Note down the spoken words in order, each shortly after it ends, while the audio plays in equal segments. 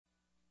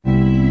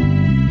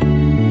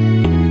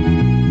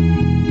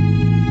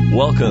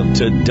Welcome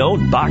to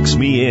Don't Box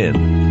Me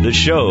In, the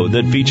show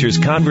that features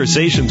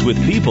conversations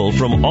with people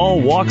from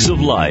all walks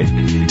of life,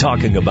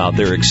 talking about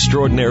their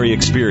extraordinary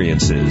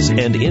experiences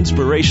and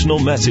inspirational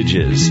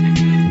messages.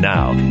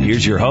 Now,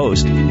 here's your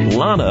host,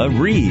 Lana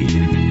Reed.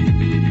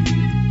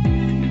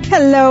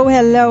 Hello,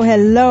 hello,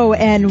 hello,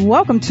 and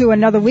welcome to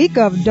another week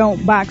of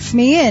Don't Box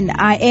Me In.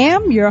 I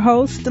am your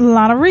host,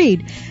 Lana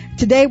Reed.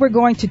 Today we're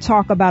going to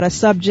talk about a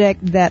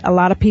subject that a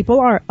lot of people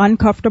are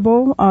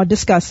uncomfortable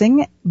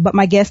discussing, but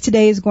my guest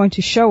today is going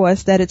to show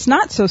us that it's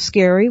not so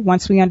scary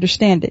once we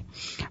understand it.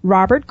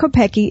 Robert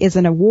Kopecki is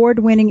an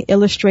award-winning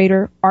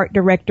illustrator, art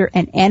director,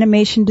 and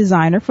animation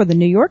designer for the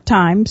New York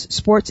Times,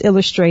 Sports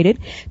Illustrated,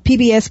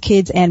 PBS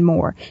Kids, and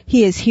more.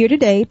 He is here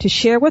today to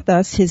share with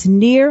us his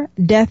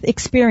near-death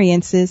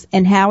experiences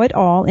and how it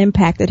all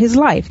impacted his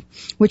life,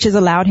 which has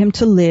allowed him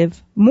to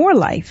live more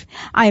life.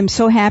 I am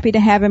so happy to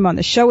have him on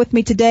the show with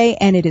me today,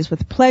 and it is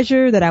with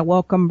pleasure that I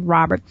welcome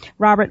Robert.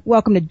 Robert,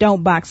 welcome to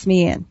Don't Box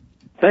Me In.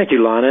 Thank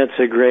you, Lana. It's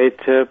a great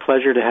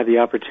pleasure to have the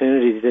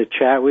opportunity to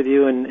chat with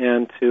you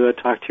and to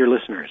talk to your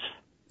listeners.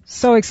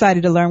 So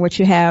excited to learn what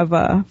you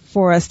have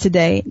for us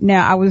today.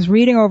 Now, I was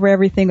reading over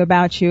everything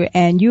about you,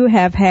 and you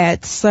have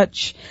had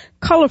such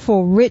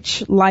colorful,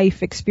 rich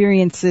life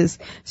experiences.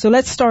 So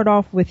let's start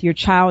off with your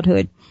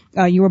childhood.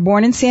 You were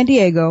born in San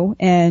Diego,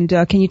 and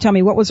can you tell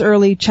me what was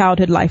early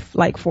childhood life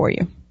like for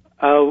you?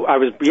 I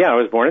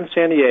was born in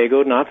San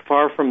Diego, not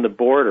far from the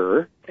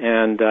border,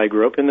 and I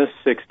grew up in the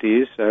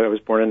 60s. I was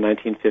born in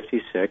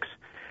 1956.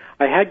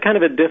 I had kind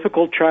of a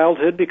difficult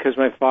childhood because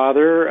my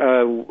father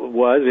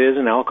is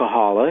an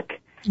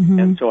alcoholic,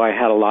 and so I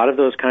had a lot of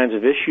those kinds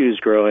of issues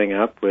growing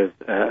up with,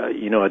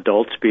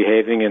 adults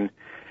behaving in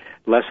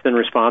less than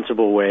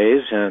responsible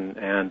ways,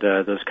 and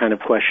those kind of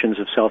questions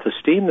of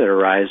self-esteem that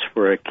arise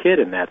for a kid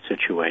in that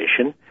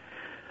situation.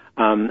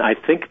 I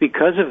think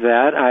because of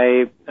that,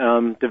 I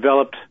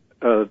developed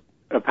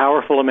a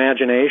powerful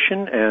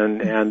imagination,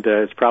 and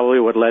it's probably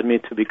what led me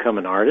to become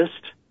an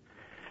artist,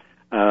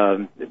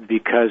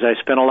 because I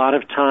spent a lot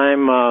of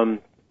time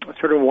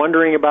sort of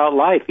wondering about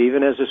life.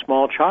 Even as a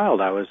small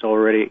child, I was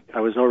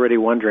already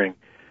wondering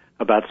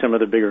about some of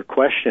the bigger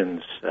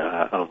questions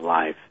of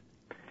life.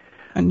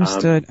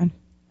 Understood.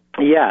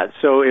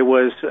 So it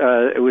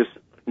was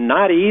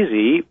not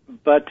easy,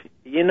 but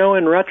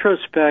in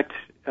retrospect,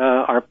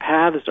 our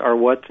paths are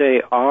what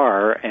they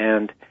are,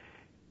 and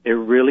it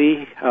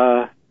really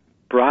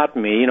brought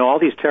me, all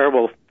these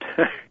terrible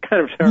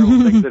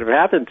things that have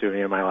happened to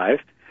me in my life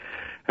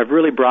have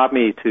really brought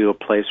me to a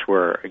place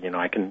where,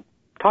 I can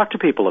talk to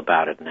people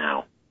about it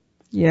now.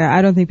 Yeah,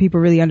 I don't think people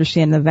really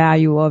understand the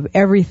value of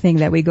everything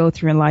that we go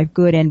through in life,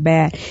 good and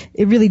bad.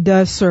 It really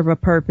does serve a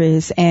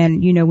purpose.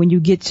 And, when you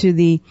get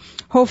to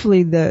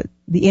hopefully the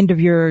end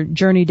of your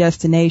journey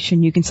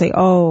destination, you can say,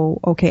 oh,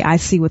 okay, I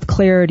see with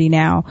clarity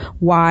now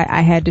why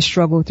I had to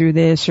struggle through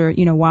this, or,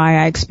 why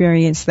I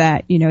experienced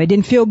that. It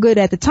didn't feel good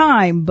at the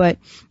time, but,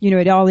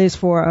 it all is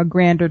for a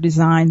grander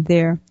design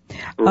there.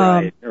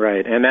 Right.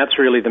 And that's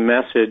really the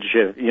message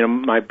of,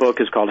 my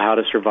book is called How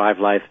to Survive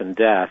Life and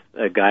Death,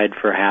 a guide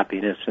for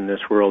happiness in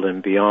this world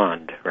and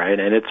beyond, right?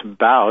 And it's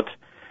about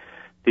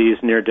these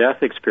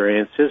near-death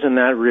experiences, and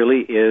that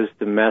really is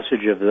the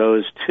message of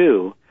those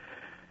two,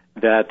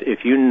 that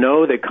if you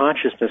know that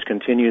consciousness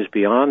continues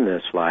beyond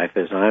this life,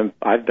 as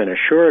I've been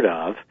assured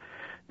of,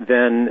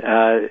 then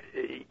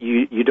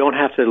you don't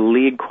have to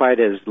lead quite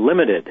as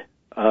limited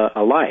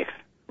a life,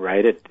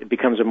 right? It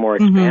becomes a more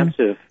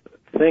expansive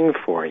thing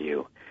for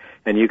you.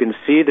 And you can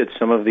see that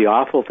some of the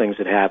awful things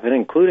that happen,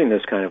 including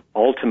this kind of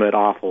ultimate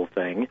awful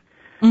thing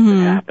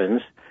that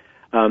happens,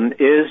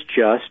 is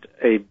just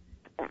a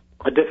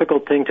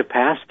difficult thing to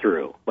pass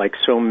through. Like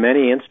so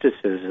many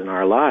instances in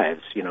our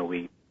lives,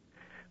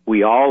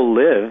 we all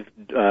live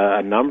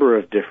a number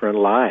of different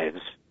lives,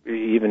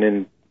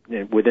 even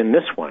within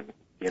this one,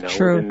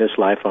 within this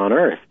life on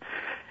Earth.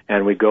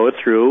 And we go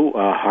through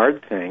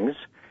hard things,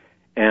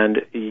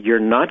 and you're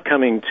not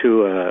coming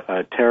to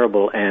a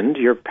terrible end.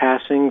 You're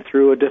passing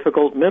through a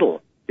difficult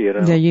middle,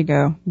 There you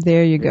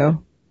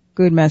go.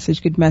 Good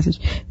message.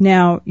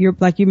 Now,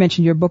 like you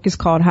mentioned, your book is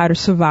called How to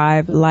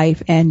Survive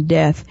Life and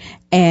Death.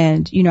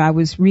 And, I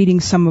was reading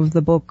some of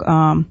the book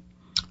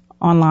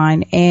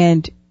online,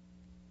 and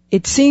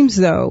it seems,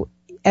 though,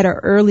 at an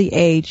early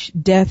age,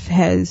 death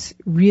has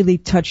really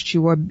touched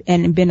you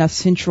and been a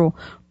central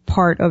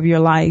part of your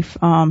life.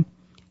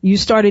 You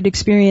started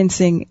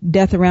experiencing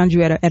death around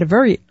you at a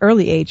very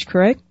early age,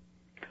 correct?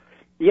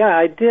 Yeah,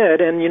 I did.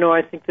 And,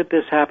 I think that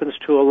this happens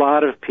to a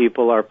lot of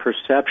people. Our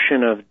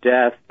perception of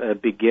death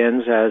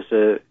begins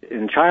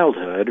in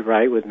childhood,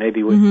 right, with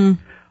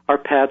our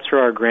pets or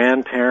our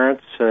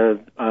grandparents,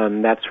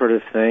 that sort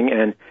of thing.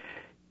 And,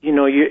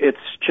 it's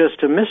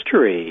just a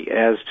mystery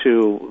as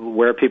to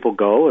where people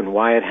go and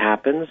why it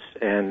happens,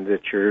 and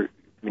that you're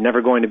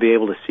never going to be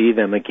able to see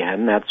them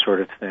again, that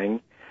sort of thing.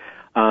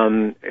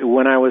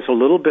 When I was a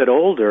little bit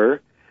older,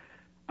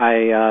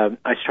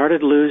 I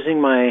started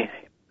losing my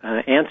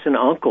aunts and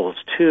uncles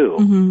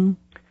too,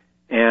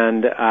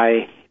 and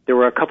there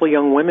were a couple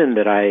young women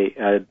that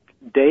I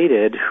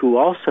dated who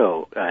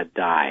also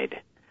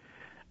died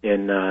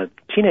in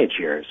teenage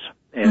years.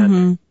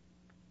 And,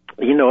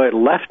 it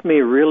left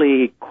me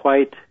really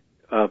quite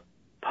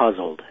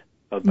puzzled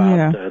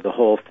about the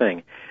whole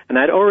thing. And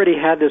I'd already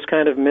had this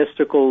kind of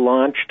mystical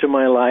launch to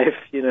my life,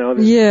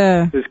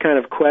 this kind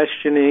of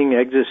questioning,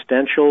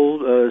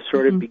 existential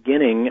sort of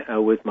beginning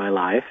with my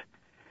life.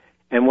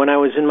 And when I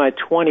was in my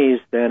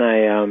 20s, then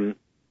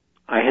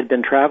I had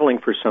been traveling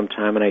for some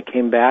time, and I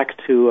came back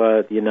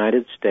to the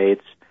United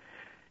States,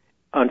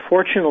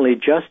 unfortunately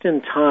just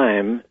in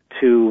time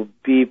to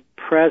be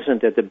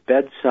present at the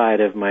bedside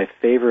of my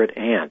favorite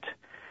aunt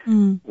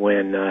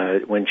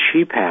when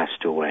she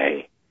passed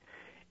away.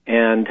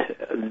 And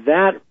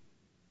that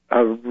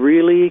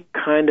really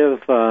kind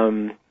of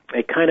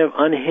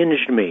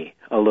unhinged me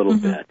a little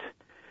bit.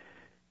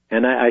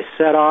 And I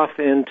set off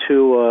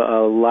into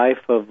a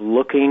life of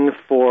looking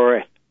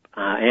for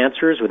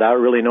answers without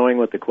really knowing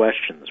what the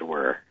questions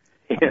were.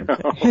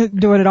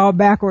 Doing it all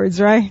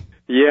backwards, right?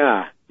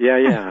 Yeah.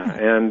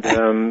 And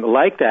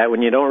like that,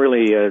 when you don't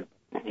really,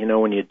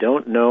 when you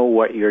don't know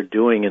what you're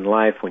doing in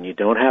life, when you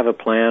don't have a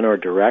plan or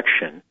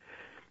direction,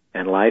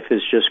 and life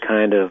is just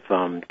kind of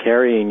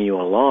carrying you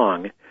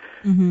along,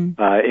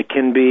 it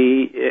can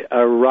be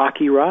a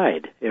rocky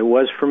ride. It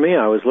was for me.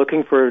 I was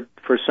looking for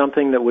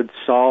something that would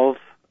solve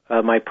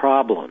my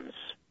problems.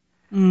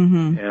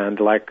 And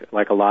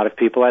like a lot of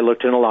people, I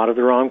looked in a lot of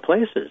the wrong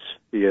places,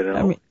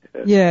 I mean,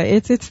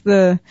 it's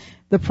the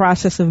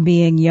process of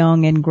being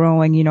young and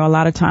growing. A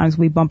lot of times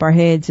we bump our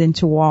heads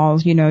into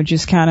walls,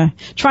 just kind of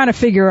trying to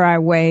figure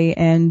our way.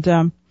 And,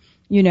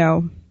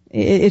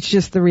 it's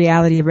just the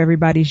reality of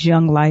everybody's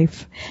young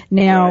life.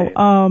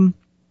 Now,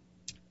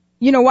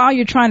 while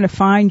you're trying to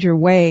find your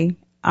way,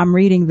 I'm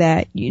reading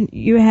that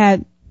you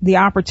had the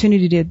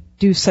opportunity to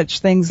do such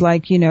things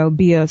like,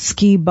 be a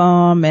ski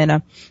bum and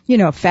a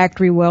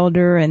factory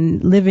welder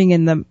and living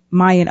in the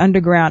Mayan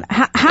underground.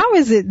 How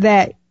is it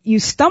that you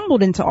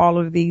stumbled into all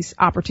of these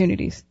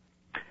opportunities?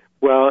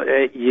 Well,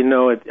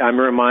 I'm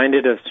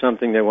reminded of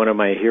something that one of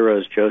my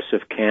heroes,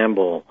 Joseph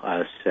Campbell,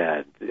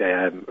 said,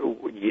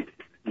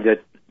 that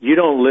you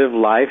don't live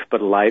life,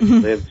 but life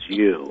lives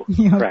you.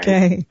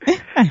 Okay.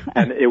 Right?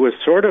 And it was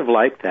sort of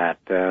like that.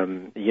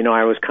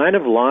 I was kind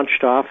of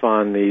launched off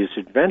on these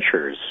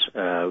adventures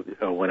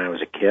when I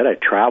was a kid. I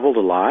traveled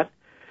a lot.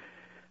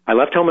 I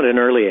left home at an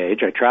early age.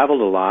 I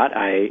traveled a lot.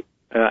 I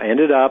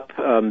ended up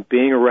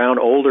being around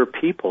older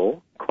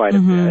people quite a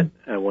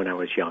bit when I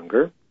was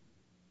younger.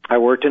 I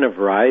worked in a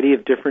variety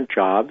of different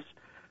jobs,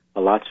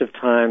 lots of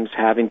times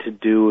having to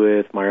do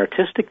with my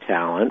artistic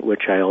talent,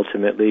 which I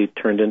ultimately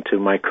turned into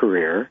my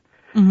career.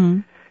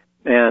 And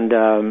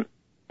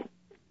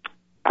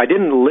I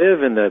didn't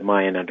live in the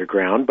Mayan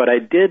underground, but I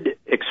did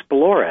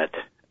explore it.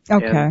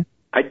 Okay. And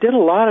I did a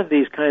lot of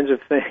these kinds of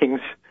things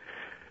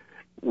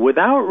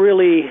without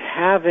really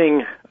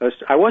having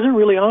I wasn't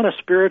really on a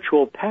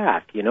spiritual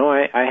path.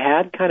 I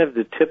had kind of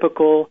the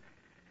typical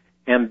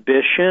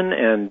ambition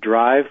and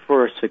drive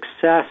for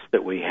success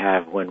that we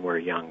have when we're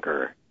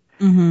younger.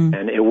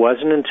 And it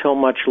wasn't until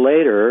much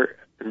later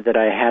that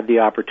I had the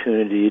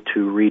opportunity to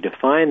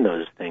redefine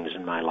those things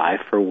in my life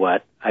for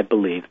what I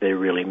believe they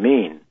really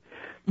mean.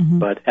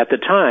 But at the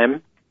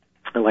time,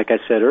 like I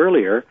said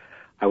earlier,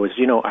 I was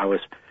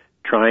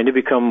trying to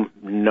become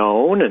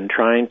known and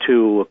trying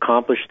to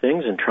accomplish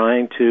things and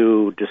trying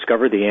to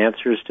discover the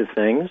answers to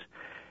things.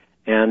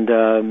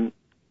 And,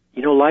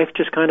 life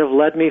just kind of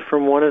led me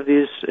from one of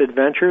these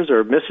adventures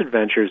or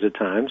misadventures at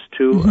times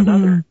to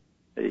another.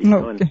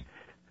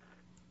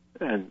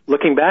 And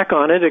looking back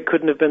on it, it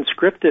couldn't have been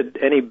scripted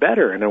any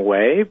better in a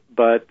way.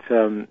 But,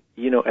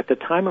 at the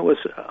time it was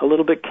a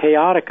little bit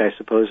chaotic, I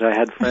suppose. I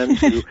had friends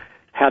who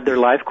had their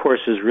life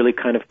courses really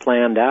kind of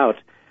planned out.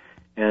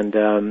 And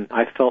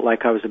I felt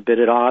like I was a bit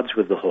at odds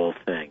with the whole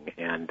thing.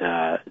 And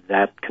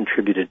that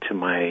contributed to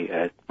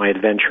my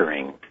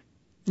adventuring.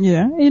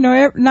 Yeah,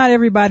 not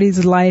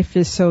everybody's life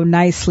is so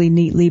nicely,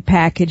 neatly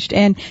packaged.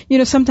 And,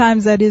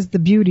 sometimes that is the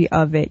beauty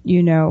of it,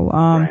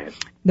 right.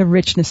 The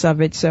richness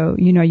of it. So,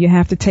 you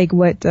have to take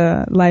what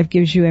life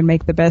gives you and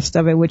make the best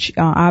of it, which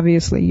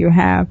obviously you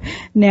have.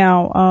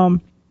 Now,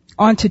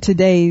 on to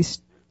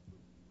today's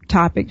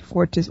topic.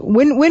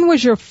 When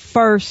was your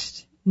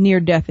first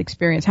near-death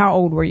experience? How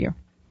old were you?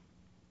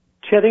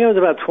 I think I was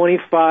about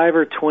 25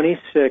 or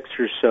 26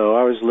 or so.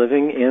 I was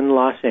living in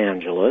Los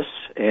Angeles,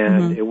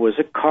 and it was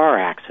a car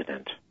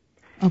accident.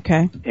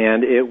 Okay.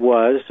 And it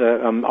was,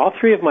 all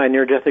three of my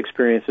near-death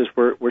experiences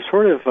were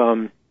sort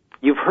of,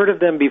 you've heard of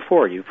them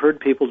before. You've heard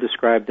people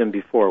describe them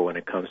before when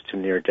it comes to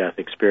near-death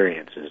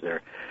experiences.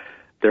 Their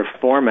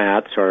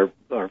formats are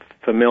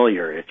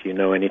familiar if you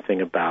know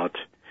anything about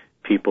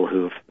people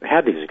who've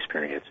had these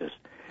experiences.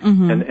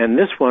 And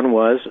this one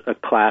was a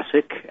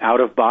classic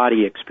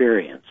out-of-body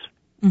experience.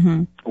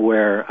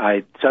 Where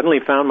I suddenly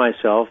found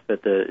myself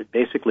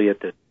basically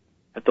at the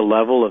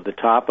level of the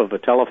top of a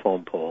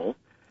telephone pole.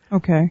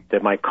 Okay.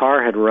 That my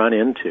car had run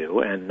into,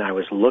 and I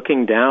was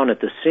looking down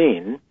at the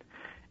scene,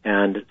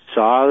 and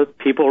saw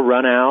people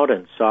run out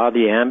and saw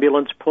the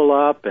ambulance pull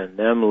up and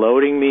them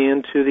loading me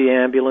into the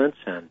ambulance.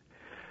 And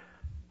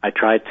I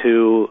tried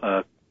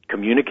to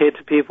communicate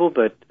to people,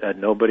 but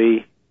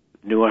nobody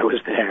knew I was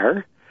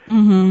there.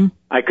 Mm-hmm.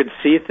 I could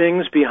see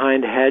things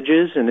behind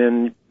hedges and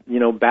in,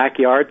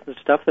 backyards and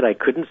stuff that I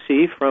couldn't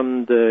see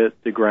from the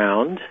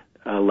ground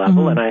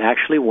level. And I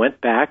actually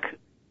went back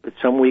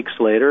some weeks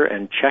later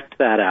and checked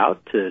that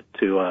out to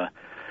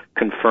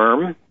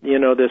confirm,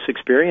 this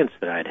experience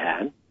that I'd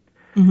had.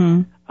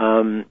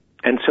 Mm-hmm.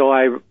 And so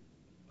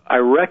I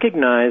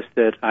recognized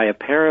that I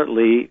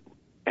apparently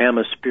am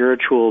a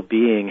spiritual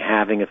being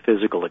having a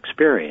physical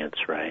experience,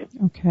 right?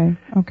 Okay.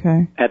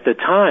 At the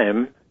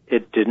time,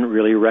 it didn't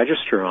really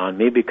register on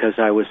me because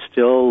I was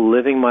still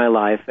living my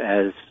life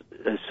as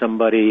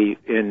somebody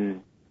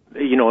I'm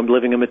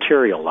living a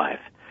material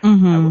life.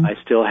 Mm-hmm. I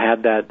still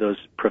had those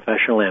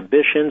professional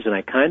ambitions, and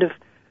I kind of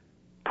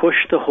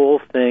pushed the whole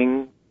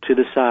thing to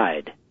the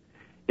side.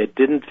 It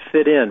didn't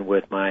fit in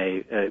with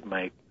my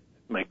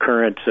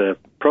current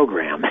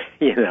program,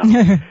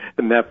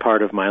 in that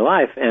part of my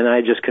life, and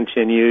I just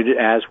continued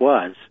as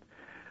was,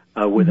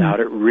 without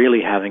it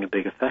really having a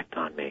big effect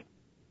on me.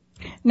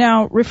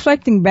 Now,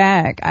 reflecting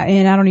back,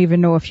 and I don't even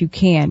know if you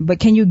can, but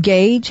can you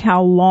gauge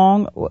how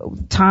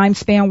long, time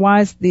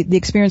span-wise, the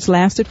experience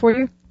lasted for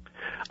you?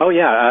 Oh,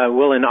 yeah.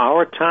 Well, in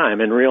our time,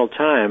 in real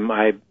time,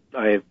 I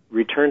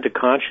returned to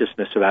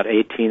consciousness about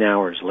 18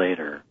 hours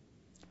later.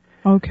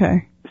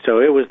 Okay. So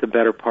it was the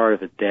better part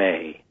of a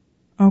day.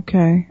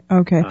 Okay.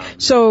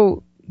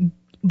 So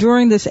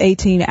during this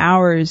 18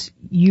 hours,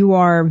 you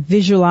are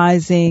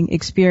visualizing,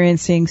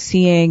 experiencing,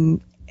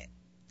 seeing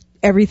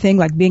everything,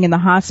 like being in the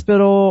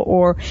hospital,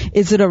 or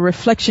is it a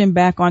reflection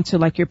back onto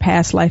like your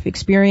past life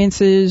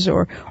experiences,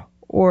 or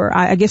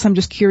I guess I'm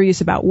just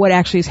curious about what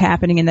actually is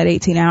happening in that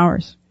 18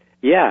 hours.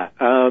 Yeah.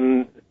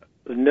 No,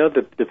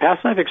 the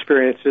past life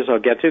experiences I'll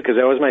get to, because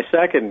that was my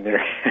second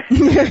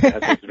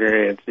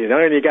experience,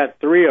 and you got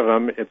 3 of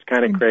them. It's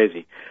kind of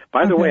crazy.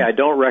 By the way, I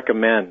don't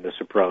recommend this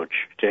approach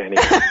to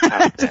anyone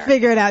out there. To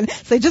figure it out.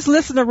 So just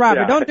listen to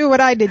Robert. Yeah. Don't do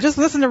what I did. Just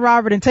listen to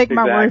Robert and take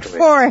my word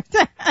for it.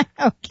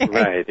 Okay.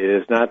 Right. It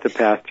is not the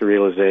path to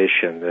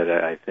realization that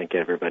I think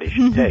everybody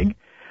should take.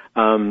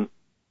 No,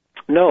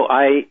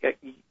 I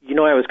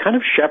was kind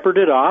of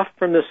shepherded off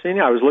from the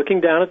scene. I was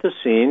looking down at the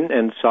scene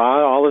and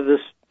saw all of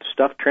this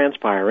stuff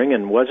transpiring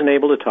and wasn't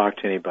able to talk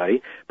to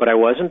anybody, but I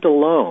wasn't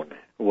alone,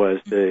 was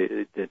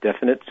the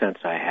definite sense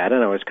I had,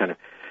 and I was kind of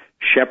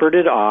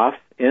shepherded off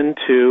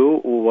into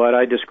what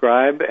I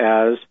describe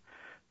as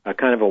a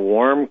kind of a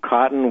warm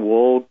cotton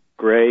wool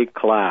gray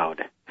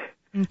cloud.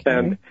 Okay.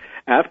 And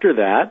after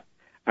that,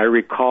 I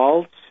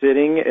recall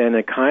sitting in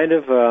a kind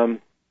of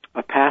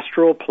a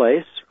pastoral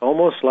place,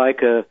 almost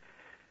like an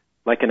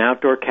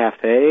outdoor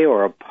cafe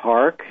or a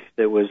park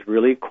that was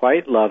really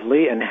quite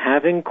lovely, and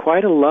having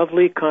quite a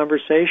lovely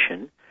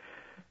conversation,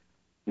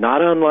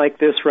 not unlike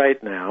this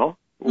right now,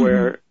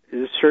 where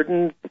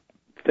certain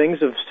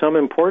things of some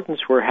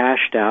importance were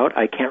hashed out.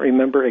 I can't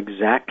remember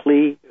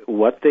exactly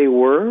what they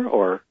were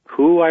or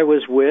who I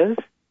was with.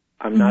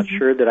 I'm not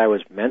sure that I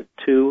was meant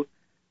to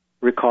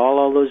recall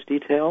all those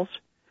details.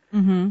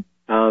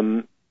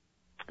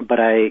 But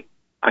I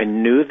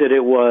knew that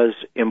it was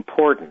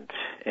important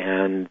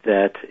and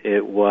that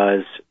it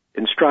was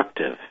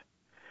instructive.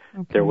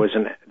 Okay. There was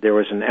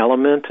an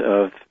element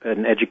of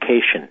an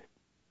education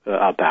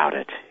about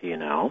it,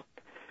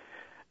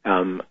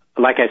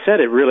 Like I said,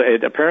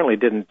 it apparently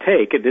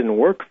didn't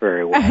work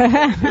very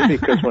well,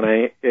 because when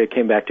I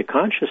came back to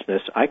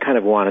consciousness, I kind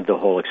of wanted the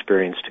whole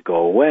experience to go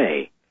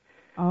away.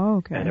 Oh,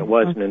 okay. And it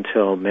wasn't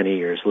until many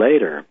years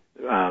later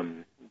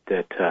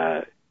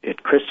that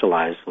it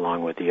crystallized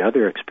along with the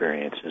other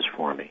experiences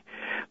for me.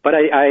 But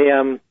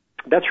I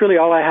that's really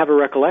all I have a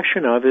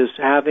recollection of, is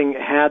having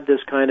had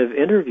this kind of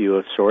interview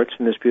of sorts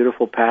in this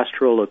beautiful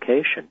pastoral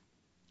location.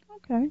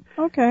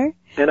 Okay.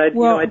 And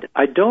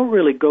I don't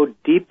really go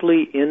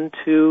deeply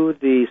into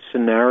the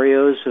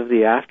scenarios of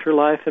the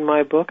afterlife in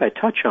my book. I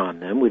touch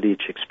on them with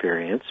each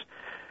experience.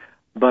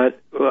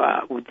 But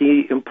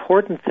the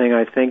important thing,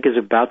 I think, is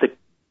about the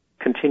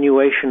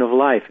continuation of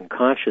life and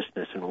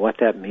consciousness and what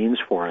that means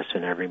for us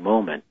in every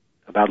moment,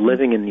 about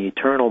living in the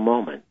eternal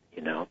moment,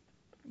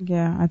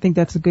 Yeah, I think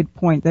that's a good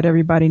point that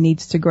everybody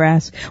needs to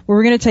grasp. Well,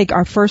 we're going to take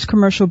our first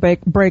commercial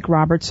break,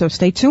 Robert, so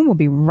stay tuned. We'll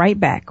be right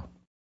back.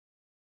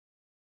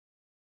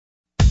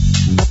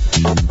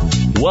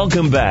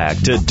 Welcome back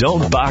to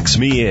Don't Box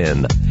Me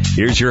In.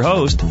 Here's your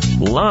host,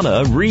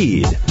 Lana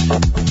Reed.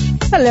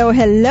 Hello.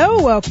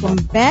 Welcome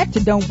back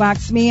to Don't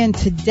Box Me In.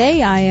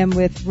 Today I am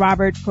with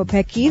Robert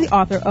Kopecki, the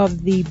author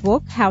of the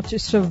book, How to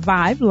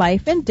Survive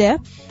Life and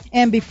Death.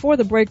 And before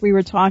the break, we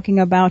were talking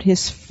about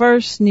his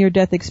first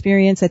near-death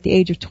experience at the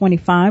age of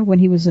 25 when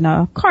he was in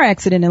a car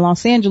accident in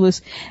Los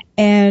Angeles.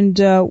 And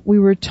we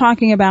were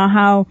talking about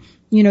how,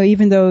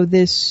 even though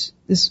this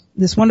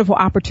wonderful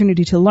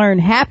opportunity to learn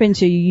happened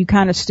to you, you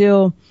kind of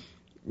still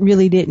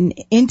really didn't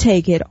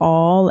intake it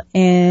all.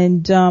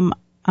 And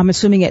I'm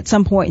assuming at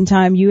some point in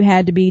time you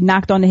had to be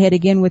knocked on the head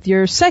again with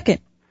your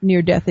second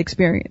near-death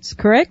experience,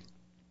 correct?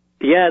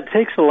 Yeah, it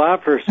takes a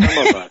lot for some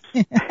of us,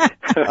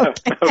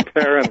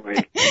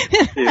 apparently,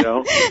 you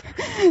know.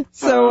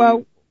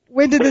 So,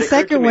 when did the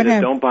second one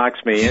happen? Don't box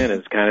me in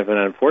is kind of an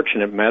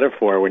unfortunate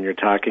metaphor when you're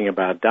talking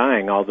about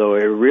dying, although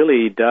it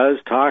really does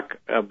talk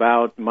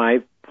about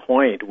my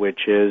point,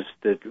 which is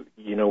that,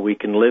 you know, we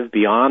can live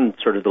beyond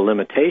sort of the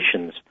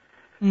limitations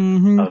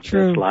of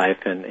this life,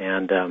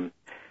 and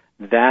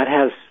that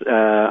has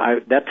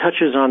that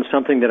touches on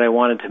something that I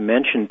wanted to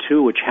mention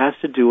too, which has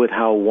to do with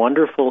how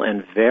wonderful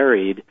and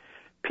varied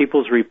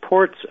people's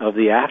reports of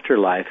the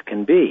afterlife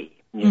can be.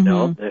 You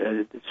know,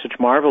 such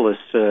marvelous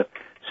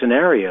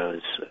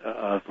scenarios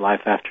of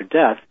life after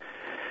death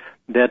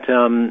that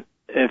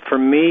for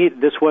me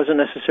this wasn't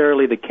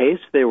necessarily the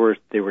case. They were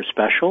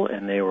special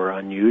and they were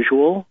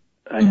unusual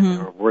and they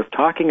were worth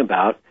talking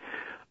about.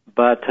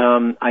 But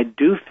I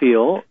do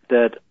feel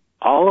that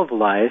all of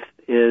life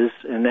is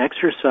an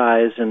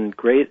exercise and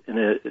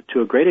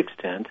to a great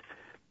extent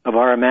of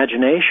our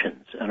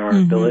imaginations and our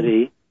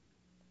ability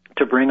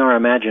to bring our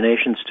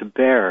imaginations to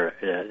bear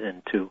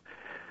and to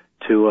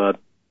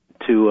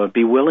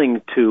be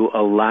willing to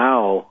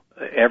allow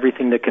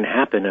everything that can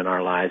happen in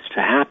our lives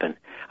to happen.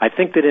 I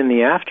think that in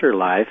the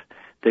afterlife,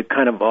 that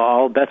kind of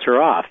all bets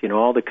are off. You know,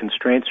 all the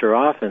constraints are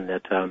off, and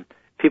that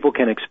people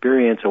can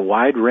experience a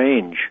wide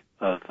range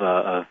of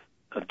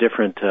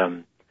different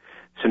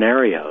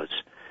scenarios.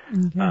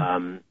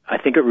 I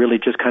think it really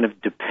just kind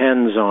of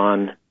depends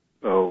on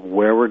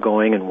where we're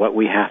going and what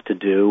we have to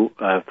do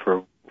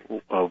for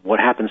what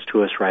happens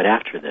to us right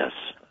after this.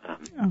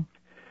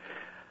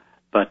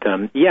 But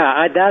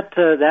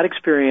that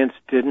experience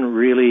didn't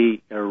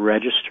really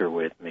register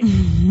with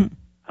me,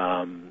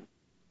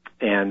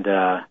 and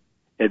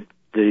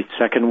the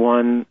second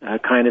one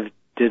kind of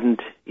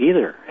didn't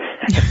either.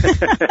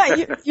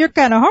 You're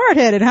kind of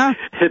hard-headed, huh?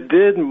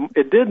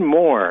 It did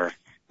more.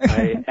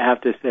 I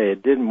have to say,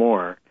 it did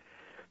more.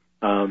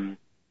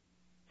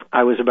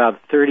 I was about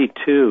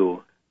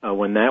 32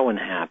 when that one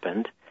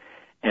happened,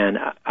 and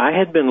I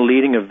had been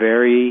leading a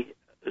very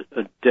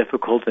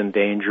difficult and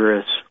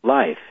dangerous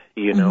life,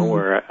 you know,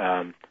 where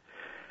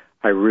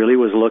I really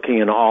was looking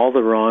in all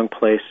the wrong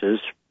places,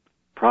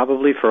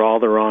 probably for all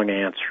the wrong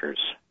answers.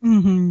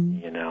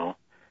 You know,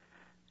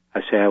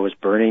 I say I was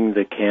burning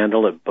the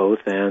candle at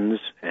both ends,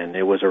 and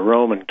it was a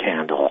Roman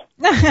candle.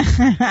 You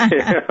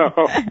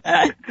know?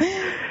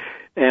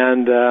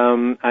 And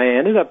I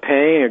ended up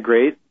paying a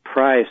great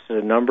price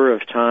a number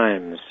of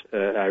times.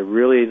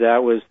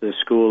 That was the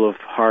school of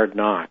hard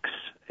knocks.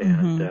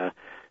 And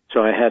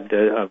so I had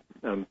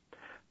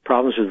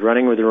problems with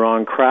running with the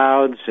wrong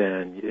crowds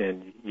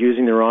and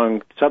using the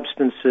wrong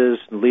substances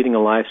and leading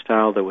a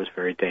lifestyle that was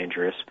very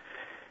dangerous.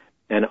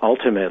 And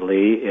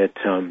ultimately, it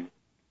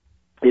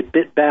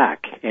bit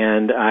back,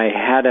 and I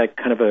had a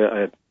kind of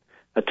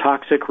a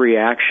toxic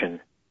reaction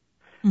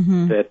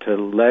that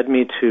led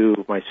me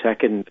to my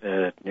second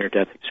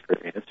near-death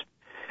experience,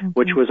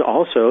 which was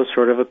also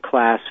sort of a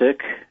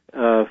classic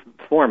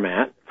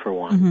format, for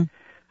one.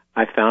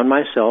 I found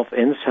myself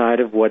inside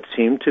of what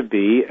seemed to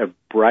be a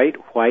bright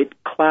white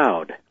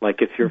cloud,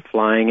 like if you're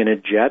flying in a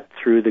jet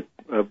through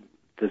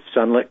the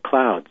sunlit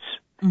clouds.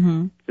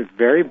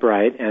 Very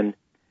bright, and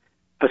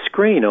a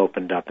screen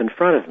opened up in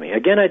front of me.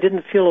 Again, I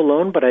didn't feel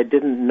alone, but I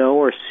didn't know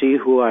or see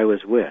who I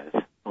was with.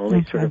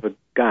 Only sort of a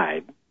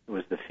guide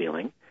was the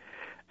feeling.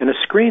 And a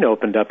screen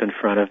opened up in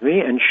front of me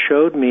and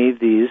showed me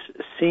these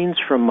scenes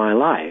from my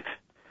life.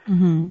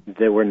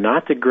 They were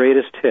not the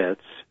greatest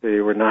hits. They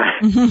were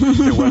not.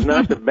 It was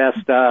not the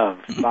best of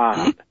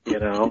Bob. You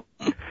know,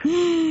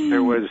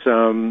 there was.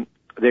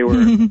 They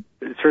were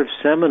sort of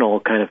seminal,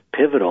 kind of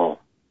pivotal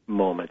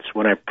moments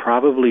when I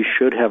probably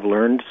should have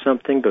learned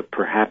something, but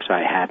perhaps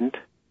I hadn't.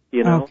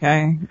 You know.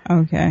 Okay.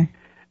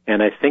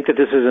 And I think that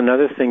this is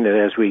another thing that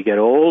as we get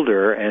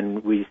older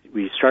and we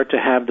start to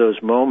have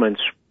those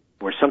moments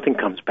where something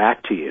comes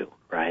back to you,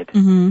 right?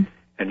 And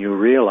you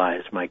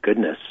realize, my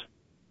goodness,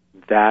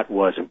 that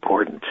was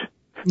important.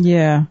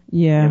 Yeah.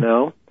 You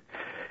know?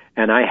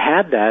 And I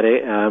had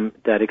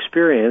that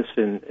experience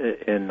in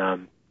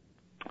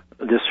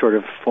this sort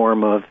of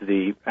form of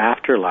the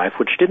afterlife,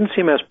 which didn't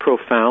seem as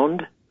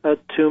profound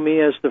to me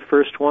as the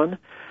first one,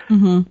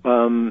 in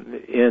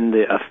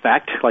the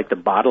effect, like the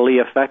bodily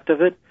effect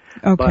of it.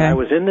 But I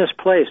was in this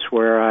place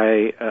where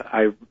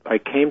I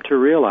came to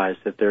realize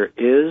that there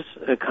is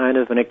a kind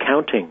of an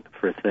accounting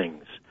for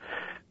things.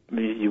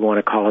 You want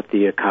to call it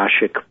the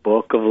Akashic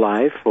book of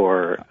life,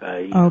 or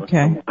know,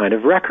 some kind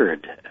of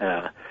record,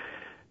 and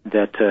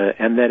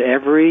that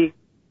every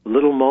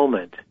little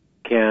moment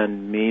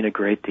can mean a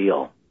great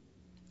deal.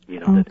 You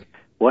know, that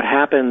what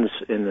happens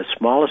in the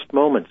smallest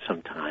moments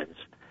sometimes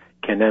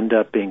can end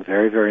up being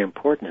very, very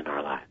important in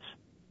our lives.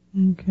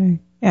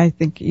 I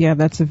think,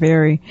 that's a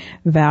very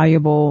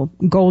valuable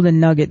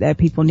golden nugget that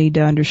people need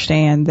to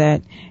understand,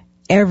 that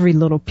every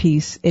little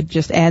piece, it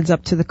just adds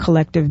up to the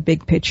collective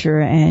big picture.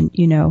 And,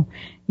 you know,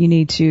 you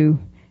need to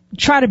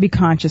try to be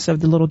conscious of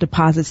the little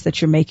deposits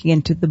that you're making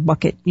into the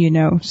bucket, you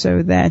know,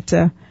 so that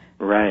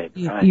Right.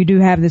 You do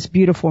have this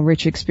beautiful,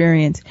 rich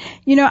experience.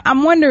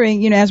 I'm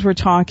wondering, as we're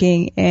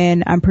talking,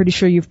 and I'm pretty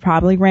sure you've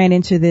probably ran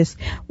into this,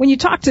 when you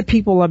talk to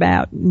people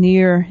about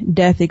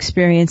near-death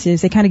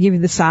experiences, they kind of give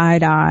you the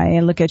side eye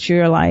and look at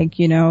you like,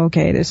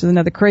 okay, this is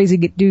another crazy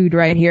dude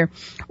right here.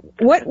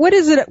 What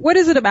is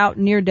it about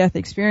near-death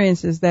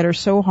experiences that are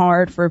so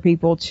hard for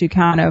people to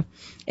kind of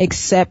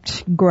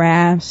accept,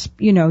 grasp,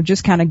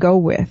 just kind of go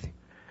with?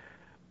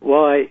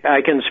 Well,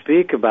 I can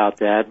speak about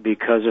that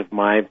because of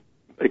my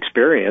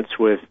experience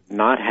with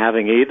not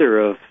having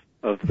either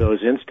of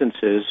those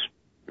instances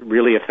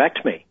really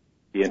affect me.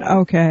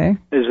 Okay.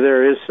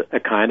 There is a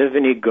kind of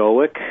an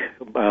egoic,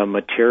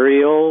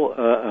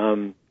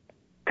 material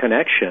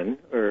connection,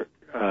 or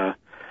a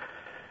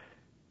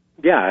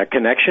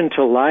connection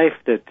to life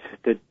that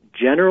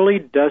generally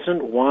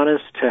doesn't want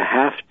us to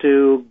have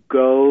to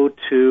go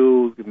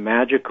to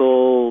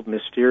magical,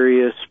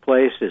 mysterious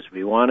places.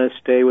 We want to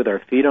stay with our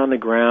feet on the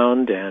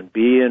ground and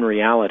be in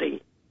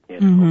reality.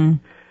 Mm-hmm.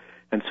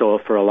 And so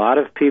for a lot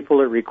of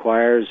people, it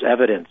requires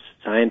evidence,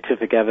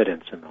 scientific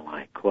evidence and the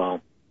like. Well,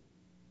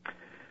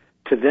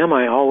 to them,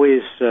 I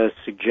always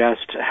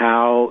suggest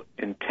how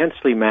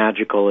intensely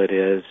magical it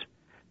is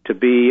to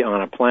be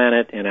on a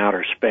planet in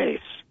outer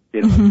space,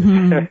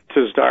 mm-hmm.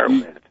 to start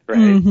with, right?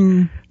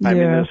 Mm-hmm. Yeah. I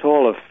mean, this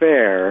whole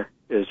affair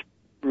is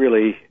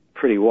really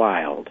pretty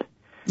wild.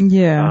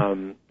 Yeah.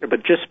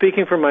 But just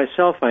speaking for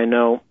myself, I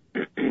know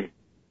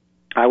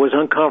I was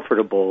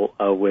uncomfortable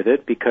with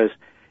it because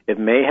it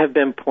may have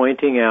been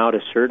pointing out a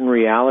certain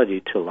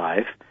reality to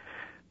life,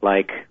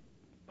 like,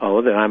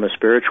 that I'm a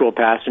spiritual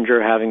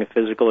passenger having a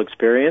physical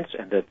experience,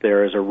 and that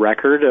there is a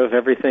record of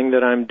everything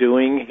that I'm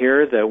doing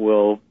here that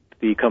will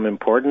become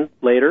important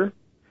later.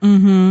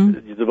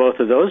 Mm-hmm. Both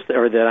of those,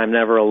 or that I'm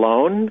never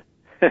alone,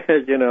 that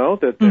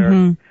there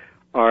mm-hmm.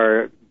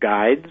 are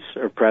guides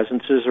or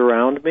presences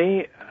around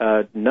me.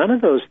 None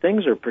of those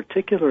things are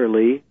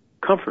particularly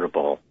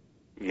comfortable,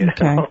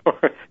 Okay.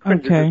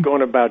 When you're just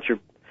going about your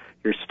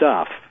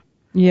stuff.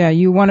 Yeah,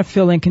 you want to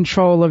feel in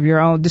control of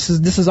your own. This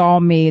is all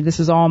me. This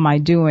is all my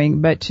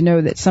doing. But to know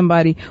that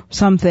something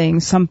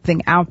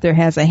out there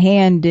has a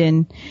hand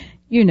in,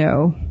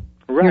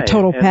 right. your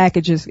total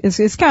package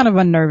is kind of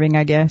unnerving,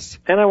 I guess.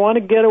 And I want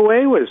to get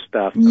away with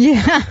stuff.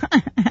 Yeah.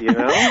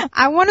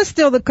 I want to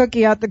steal the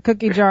cookie out the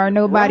cookie jar and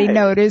nobody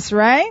notice,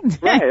 right?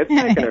 Right. It's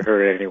not going to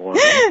hurt anyone.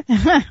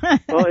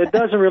 Well, it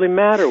doesn't really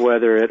matter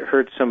whether it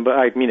hurts somebody.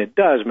 I mean, it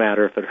does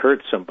matter if it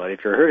hurts somebody,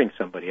 if you're hurting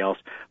somebody else.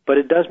 But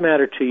it does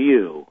matter to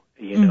you,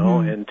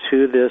 mm-hmm. and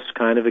to this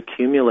kind of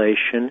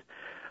accumulation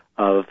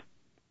of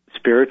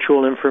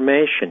spiritual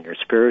information, your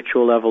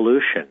spiritual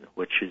evolution,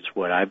 which is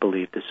what I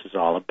believe this is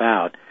all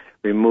about.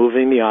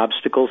 Removing the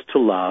obstacles to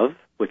love,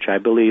 which I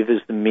believe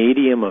is the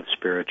medium of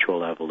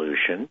spiritual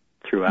evolution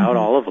throughout mm-hmm.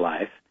 all of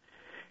life,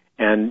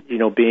 and,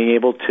 being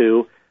able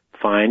to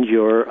find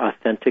your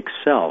authentic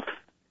self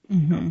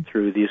mm-hmm.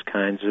 through these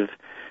kinds of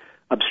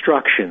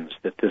obstructions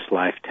that this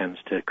life tends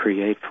to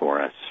create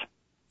for us.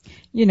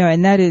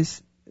 And that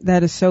is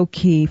so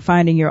key,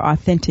 finding your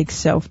authentic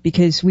self,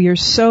 because we are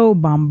so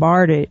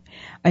bombarded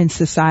in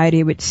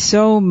society with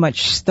so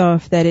much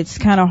stuff that it's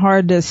kind of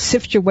hard to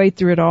sift your way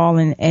through it all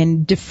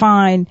and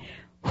define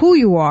who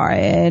you are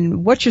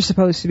and what you're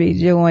supposed to be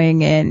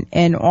doing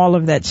and all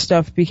of that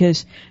stuff,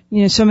 because,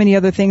 so many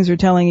other things are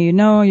telling you,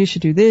 no, you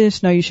should do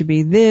this, no, you should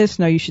be this,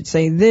 no, you should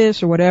say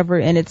this or whatever,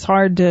 and it's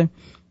hard to,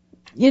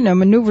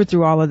 maneuver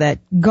through all of that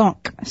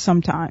gunk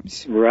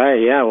sometimes. Right,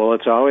 yeah, well,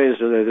 it's always,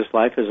 this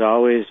life is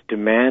always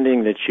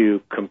demanding that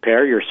you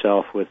compare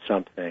yourself with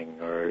something,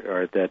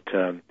 or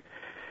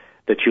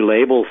that you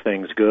label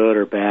things good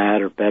or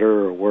bad or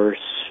better or worse,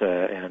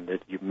 and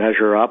that you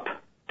measure up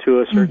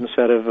to a certain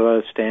set of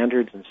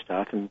standards and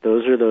stuff. And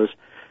those are those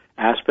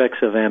aspects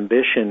of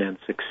ambition and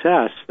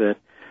success that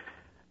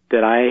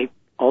I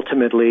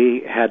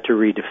ultimately had to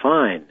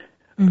redefine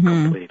mm-hmm.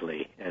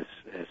 completely as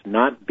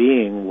not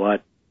being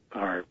what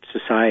our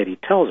society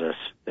tells us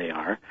they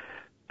are,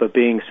 but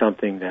being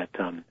something that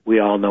we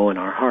all know in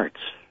our hearts.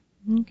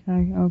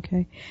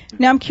 Okay.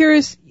 Now I'm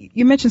curious,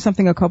 you mentioned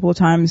something a couple of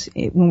times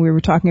when we were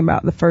talking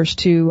about the first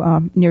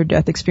two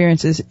near-death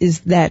experiences,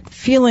 is that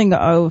feeling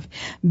of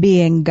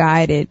being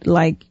guided,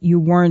 like you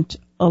weren't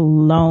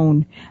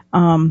alone.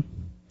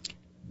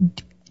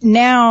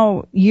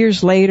 Now,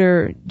 years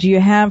later, do you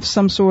have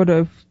some sort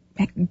of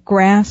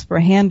grasp or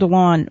handle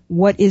on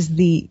what is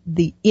the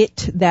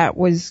it that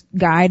was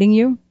guiding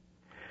you?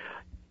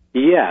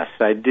 Yes,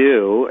 I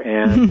do,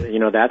 and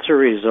that's a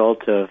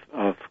result of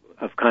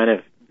kind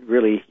of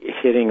really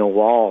hitting a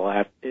wall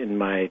in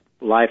my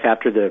life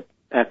after the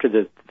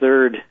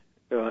third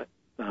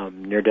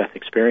near-death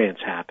experience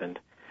happened.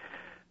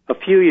 A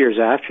few years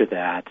after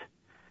that,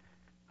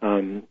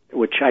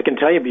 which I can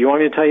tell you. You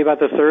want me to tell you about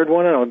the third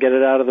one, and I'll get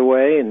it out of the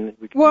way? And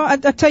Well,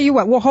 I'll tell you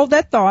what. We'll hold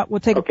that thought. We'll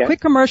take a quick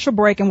commercial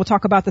break, and we'll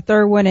talk about the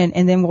third one,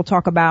 and then we'll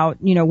talk about,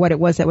 what it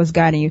was that was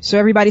guiding you. So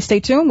everybody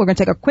stay tuned. We're going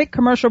to take a quick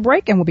commercial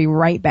break, and we'll be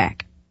right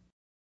back.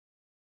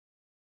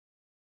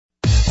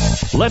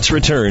 Let's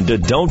return to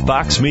Don't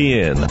Box Me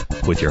In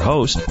with your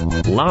host,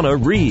 Lana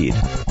Reed.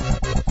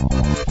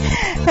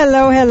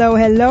 Hello,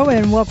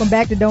 and welcome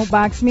back to Don't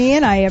Box Me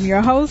In. I am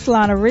your host,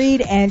 Lana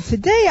Reed, and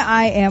today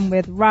I am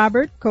with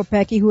Robert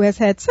Kopecki, who has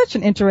had such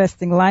an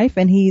interesting life,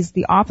 and he's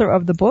the author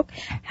of the book,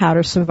 How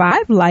to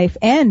Survive Life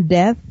and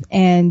Death.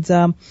 And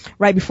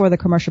right before the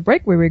commercial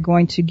break, we were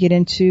going to get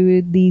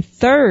into the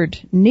third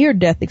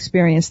near-death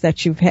experience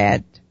that you've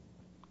had.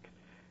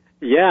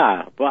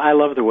 Yeah, well, I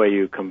love the way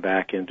you come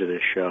back into the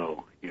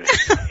show.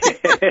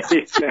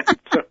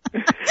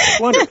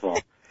 Wonderful.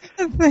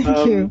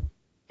 Thank you.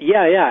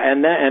 Yeah,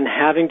 and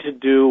having to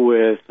do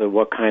with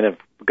what kind of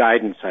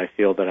guidance I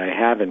feel that I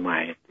have in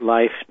my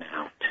life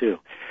now too.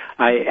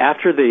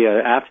 After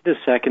the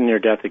second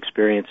near-death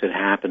experience had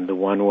happened, the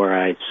one where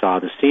I saw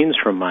the scenes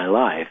from my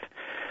life,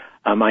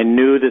 I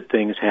knew that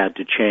things had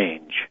to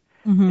change,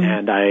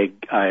 and I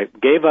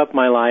gave up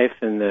my life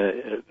in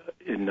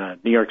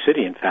New York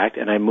City, in fact,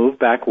 and I moved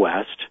back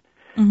west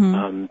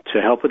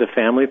to help with a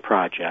family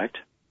project.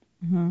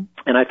 And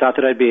I thought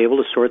that I'd be able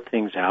to sort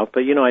things out,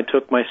 but I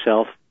took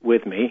myself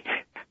with me,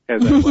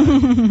 as I was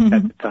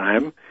at the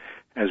time,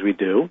 as we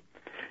do.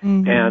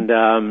 And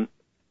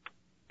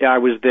I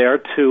was there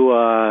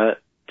to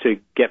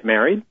get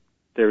married.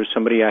 There was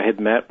somebody I had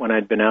met when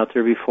I'd been out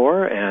there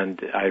before,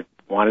 and I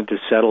wanted to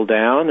settle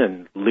down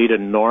and lead a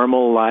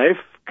normal life,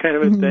 kind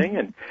of a thing,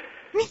 and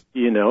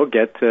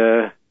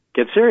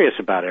get serious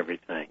about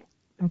everything.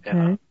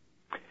 Okay.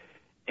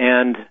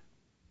 And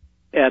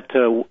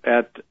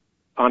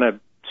on a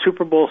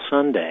Super Bowl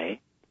Sunday,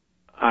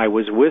 I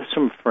was with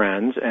some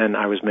friends, and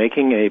I was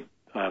making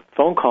a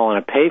phone call on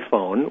a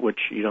payphone, which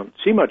you don't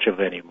see much of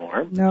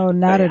anymore. No,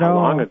 not at all. How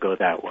long ago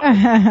that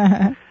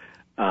was.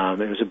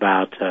 It was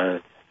about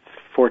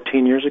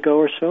 14 years ago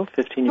or so,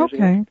 15 years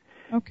ago.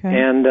 Okay.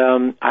 And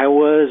I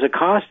was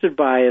accosted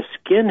by a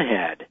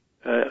skinhead.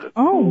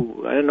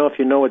 Who, I don't know if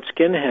you know what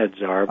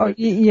skinheads are. But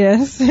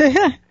yes.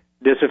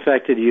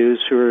 disaffected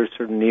youths who are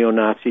sort of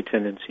neo-Nazi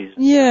tendencies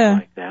and stuff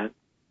like that.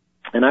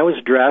 And I was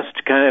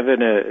dressed kind of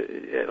in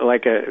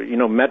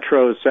a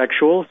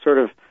metrosexual sort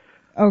of,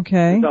 a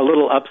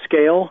little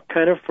upscale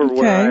kind of for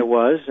where I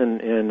was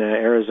in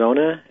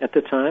Arizona at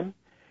the time.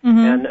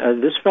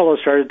 And this fellow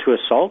started to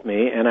assault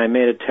me, and I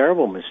made a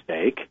terrible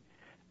mistake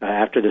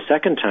after the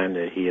second time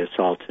that he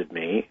assaulted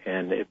me,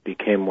 and it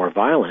became more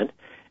violent,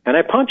 and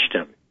I punched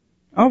him.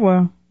 Oh,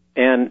 wow.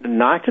 And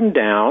knocked him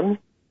down,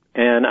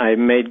 and I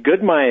made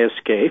good my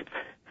escape.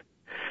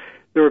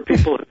 There were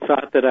people who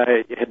thought that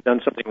I had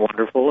done something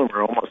wonderful and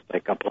were almost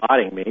like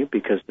applauding me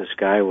because this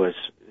guy was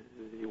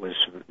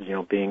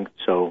being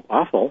so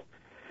awful.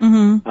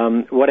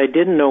 What I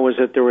didn't know was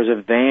that there was a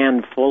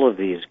van full of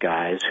these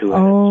guys who had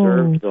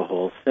observed the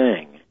whole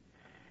thing.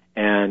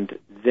 And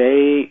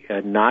they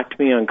knocked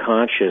me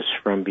unconscious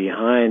from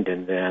behind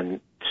and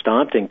then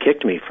stomped and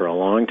kicked me for a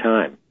long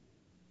time.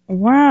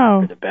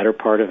 Wow. For the better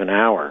part of an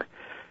hour.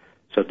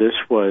 So this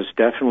was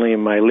definitely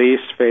my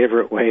least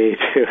favorite way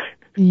to...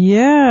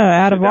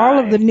 Yeah, out of all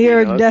of the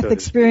near-death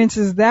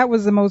experiences, that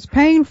was the most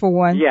painful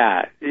one.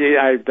 Yeah,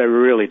 I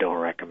really don't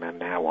recommend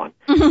that one.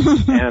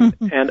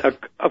 and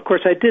of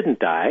course, I didn't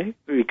die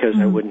because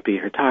I wouldn't be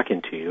here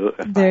talking to you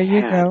if I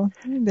had.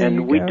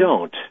 We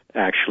don't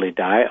actually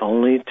die,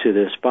 only to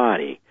this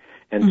body.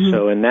 And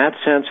so in that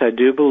sense, I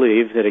do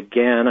believe that,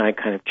 again, I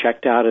kind of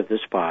checked out of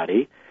this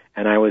body,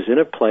 and I was in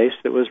a place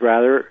that was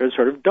rather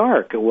sort of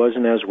dark. It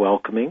wasn't as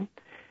welcoming.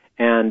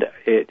 And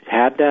it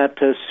had that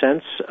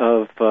sense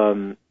of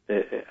an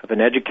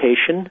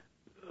education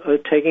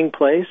taking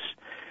place,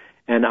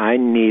 and I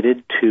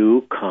needed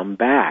to come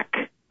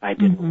back. I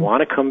didn't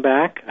want to come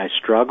back. I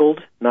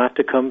struggled not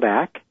to come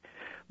back,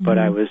 but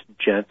I was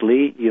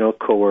gently,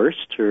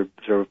 coerced or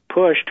sort of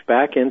pushed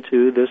back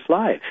into this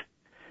life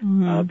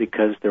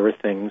because there were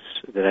things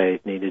that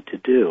I needed to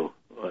do.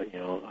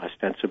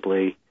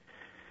 Ostensibly,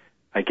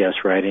 I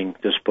guess, writing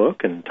this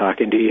book and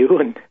talking to you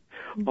and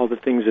all the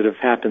things that have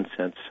happened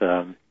since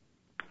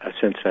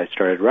I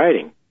started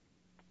writing.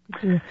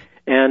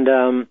 And,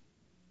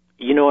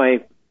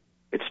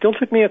 it still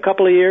took me a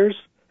couple of years,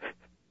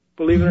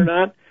 believe it or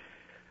not.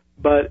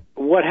 But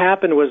what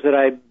happened was that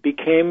I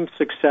became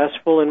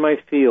successful in my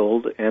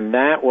field, and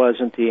that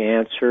wasn't the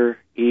answer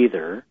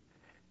either.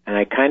 And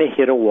I kind of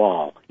hit a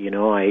wall.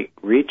 I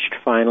reached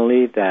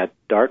finally that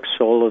dark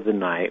soul of the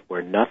night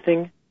where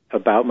nothing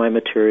about my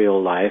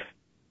material life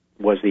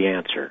was the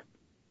answer,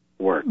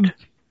 worked.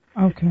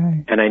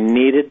 Okay. And I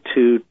needed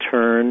to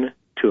turn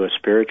to a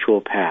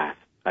spiritual path.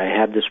 I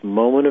had this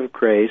moment of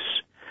grace,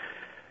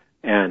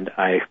 and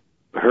I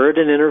heard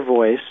an inner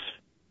voice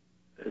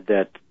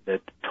that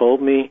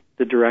told me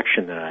the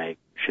direction that I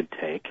should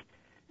take.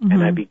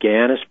 And I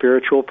began a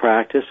spiritual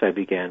practice. I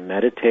began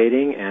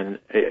meditating, and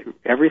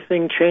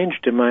everything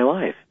changed in my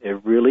life.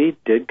 It really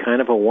did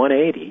kind of a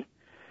 180.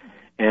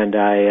 And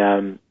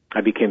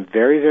I became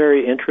very,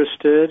 very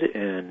interested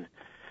in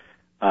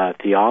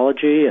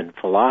theology and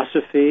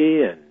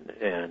philosophy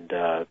and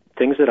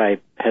things that I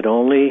had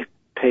only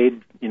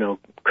paid,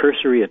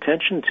 cursory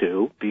attention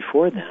to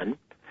before then.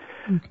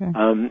 Okay.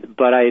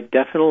 But I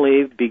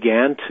definitely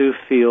began to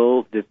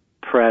feel the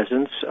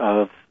presence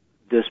of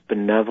this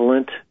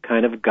benevolent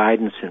kind of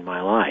guidance in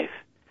my life,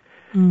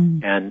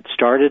 and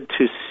started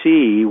to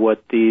see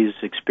what these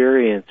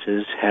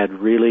experiences had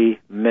really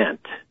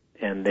meant.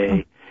 And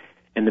they,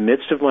 in the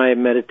midst of my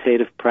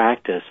meditative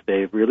practice,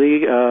 they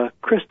really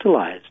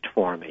crystallized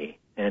for me.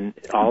 And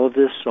a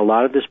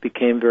lot of this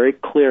became very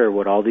clear,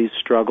 what all these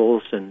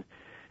struggles and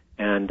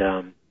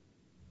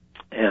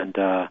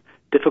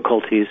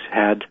difficulties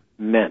had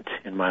meant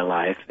in my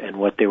life and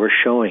what they were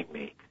showing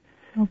me.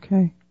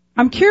 Okay.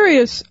 I'm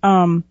curious,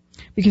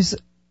 because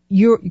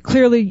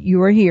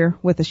you are here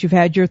with us. You've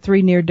had your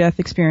 3 near-death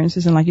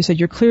experiences, and like you said,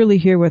 you're clearly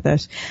here with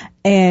us.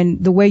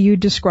 And the way you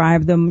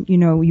describe them,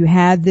 you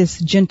had this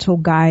gentle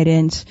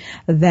guidance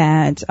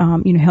that,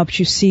 helps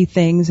you see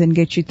things and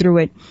get you through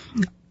it.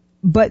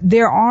 But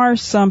there are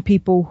some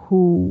people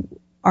who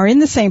are in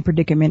the same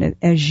predicament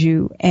as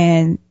you,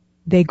 and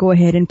they go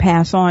ahead and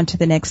pass on to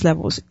the next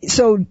levels.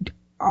 So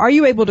are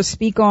you able to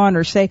speak on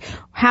or say,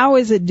 how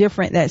is it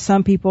different that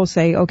some people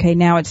say, okay,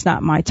 now it's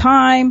not my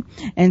time,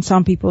 and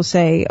some people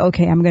say,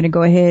 okay, I'm going to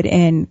go ahead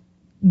and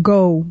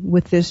go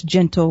with this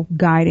gentle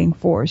guiding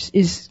force?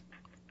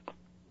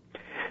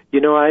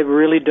 I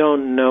really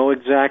don't know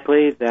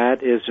exactly.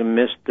 That is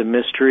the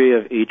mystery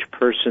of each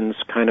person's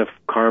kind of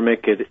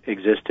karmic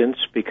existence,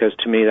 because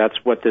to me that's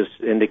what this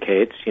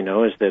indicates,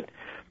 is that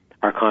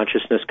our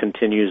consciousness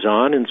continues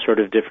on in sort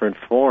of different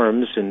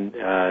forms and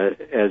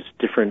as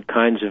different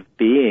kinds of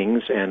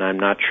beings, and I'm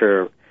not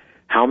sure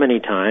how many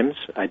times.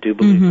 I do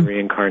believe in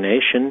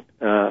reincarnation,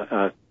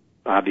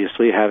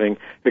 obviously having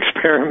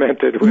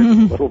experimented with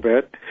a little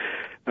bit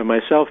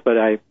myself, but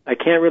I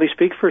can't really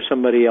speak for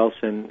somebody else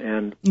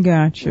and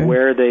Gotcha.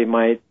 Where they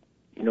might,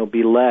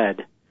 be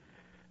led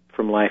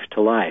from life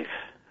to life.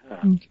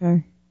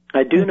 Okay.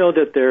 I do know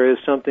that there is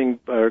something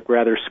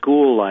rather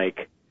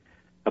school-like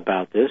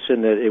about this,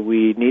 and that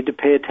we need to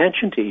pay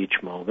attention to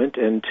each moment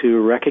and to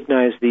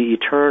recognize the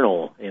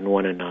eternal in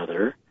one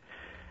another,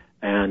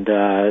 and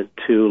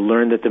to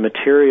learn that the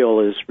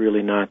material is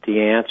really not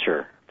the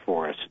answer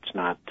for us. It's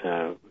not,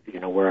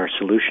 where our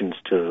solutions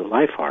to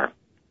life are.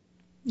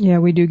 Yeah,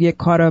 we do get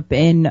caught up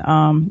in,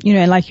 and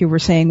like you were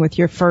saying with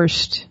your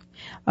first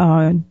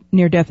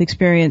near-death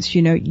experience,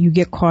 you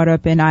get caught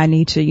up in, I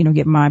need to,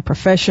 get my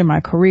profession, my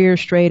career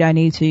straight. I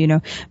need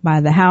to,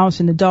 buy the house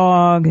and the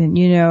dog. And,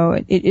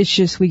 it's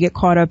just we get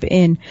caught up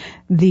in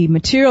the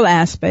material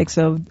aspects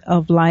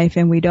of life,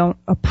 and we don't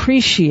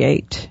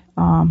appreciate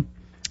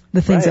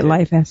the things that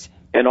life has.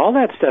 And all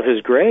that stuff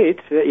is great.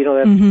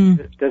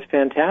 That's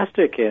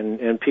fantastic,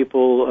 and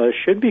people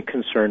should be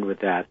concerned with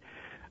that.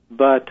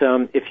 But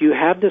if you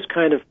have this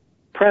kind of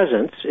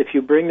presence, if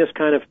you bring this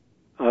kind of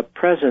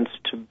presence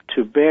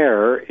to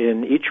bear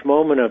in each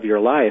moment of your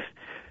life,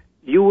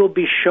 you will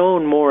be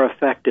shown more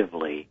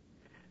effectively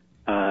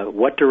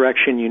what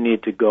direction you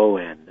need to go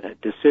in.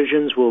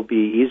 Decisions will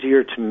be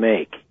easier to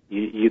make.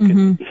 You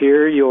can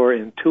hear your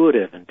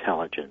intuitive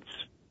intelligence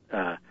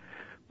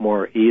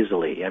more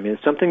easily. I mean,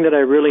 something that I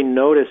really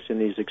noticed in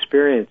these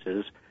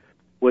experiences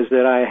was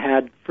that I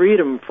had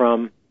freedom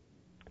from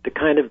the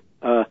kind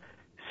of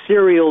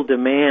serial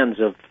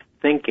demands of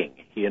thinking.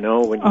 When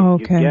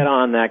you get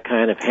on that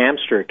kind of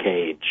hamster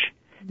cage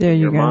in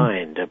your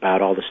mind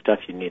about all the stuff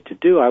you need to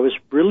do, I was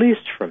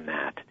released from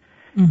that.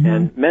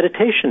 And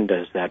meditation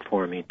does that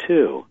for me,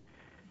 too.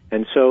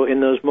 And so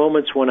in those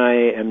moments when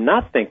I am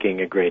not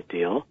thinking a great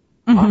deal,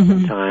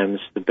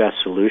 oftentimes the best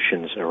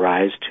solutions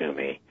arise to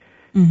me.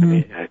 I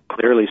mean,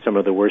 clearly some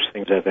of the worst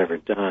things I've ever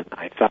done,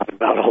 I thought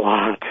about a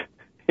lot.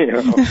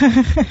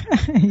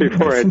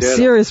 Before I did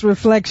serious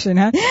reflection,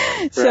 huh?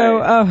 Right.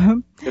 So,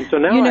 and so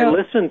now I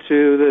listen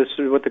to this,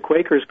 what the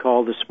Quakers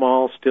call the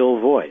small,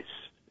 still voice.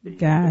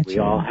 Gotcha. We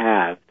all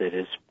have, that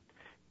is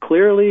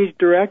clearly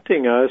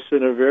directing us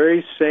in a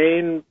very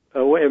sane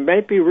way. It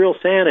might be real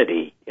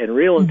sanity and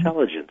real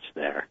intelligence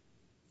there.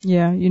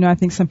 Yeah, I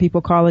think some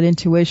people call it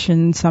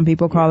intuition, some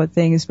people call it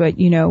things, but,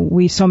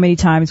 we so many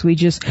times we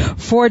just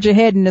forge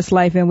ahead in this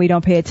life and we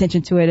don't pay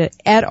attention to it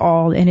at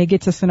all, and it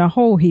gets us in a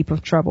whole heap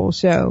of trouble.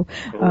 So,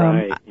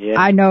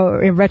 I know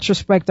in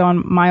retrospect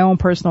on my own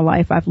personal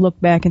life, I've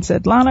looked back and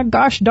said, Lana,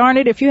 gosh darn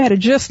it, if you had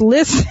just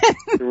listened.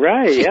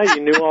 Right, yeah,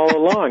 you knew all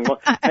along. Well,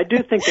 I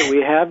do think that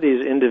we have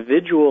these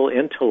individual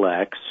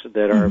intellects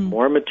that are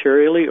more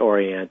materially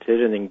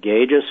oriented and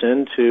engage us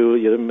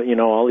into,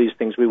 all these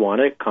things we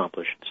want to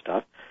accomplish and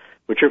stuff,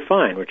 which are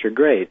fine, which are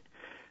great.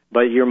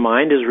 But your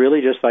mind is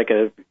really just like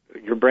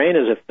your brain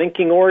is a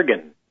thinking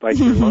organ. Like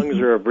your lungs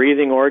are a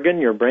breathing organ,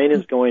 your brain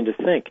is going to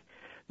think.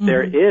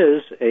 There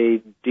is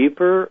a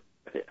deeper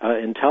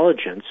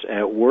intelligence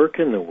at work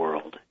in the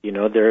world.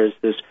 There is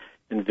this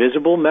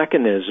invisible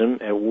mechanism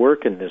at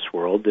work in this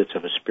world that's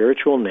of a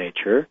spiritual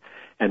nature,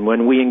 and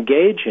when we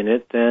engage in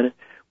it, then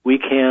we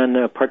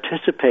can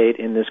participate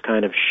in this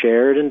kind of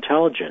shared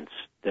intelligence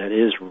that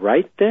is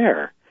right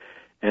there.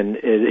 And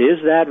it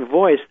is that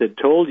voice that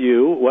told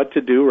you what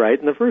to do right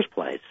in the first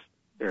place.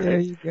 Right? There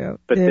you go.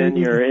 But then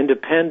your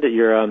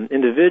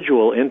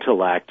individual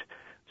intellect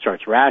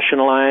starts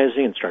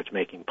rationalizing and starts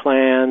making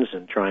plans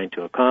and trying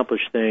to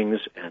accomplish things,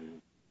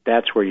 and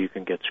that's where you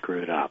can get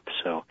screwed up.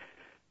 So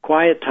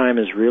quiet time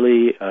is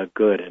really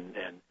good, and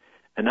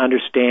an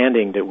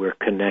understanding that we're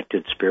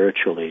connected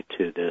spiritually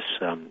to this,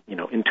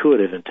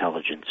 intuitive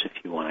intelligence, if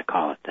you want to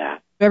call it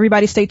that.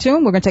 Everybody stay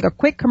tuned. We're going to take a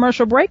quick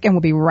commercial break, and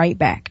we'll be right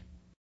back.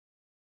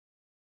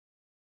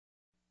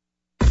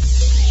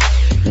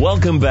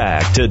 Welcome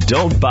back to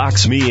Don't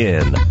Box Me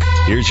In.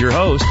 Here's your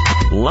host,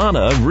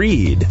 Lana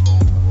Reed.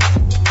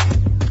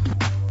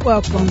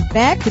 Welcome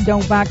back to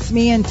Don't Box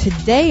Me In.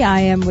 Today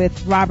I am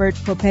with Robert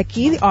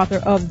Kopecki, the author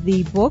of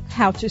the book,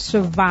 How to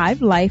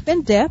Survive Life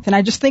and Death. And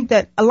I just think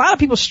that a lot of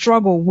people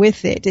struggle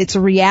with it. It's a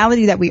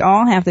reality that we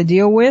all have to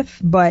deal with,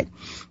 but,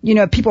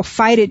 people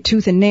fight it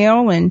tooth and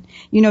nail and,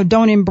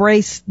 don't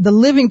embrace the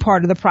living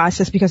part of the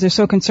process because they're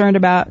so concerned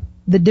about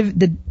the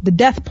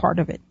death part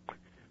of it.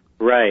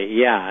 Right,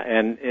 yeah.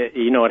 And,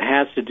 it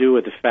has to do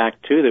with the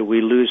fact, too, that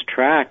we lose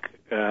track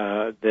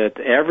that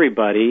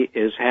everybody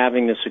is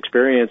having this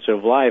experience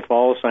of life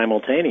all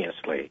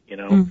simultaneously.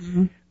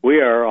 Mm-hmm.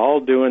 We are all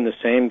doing the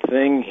same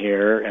thing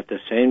here at the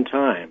same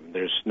time.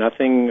 There's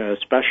nothing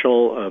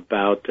special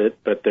about it,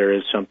 but there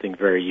is something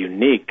very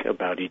unique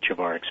about each of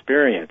our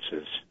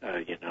experiences,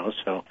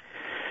 So,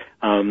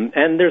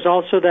 and there's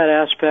also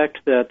that aspect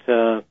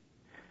that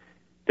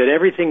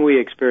everything we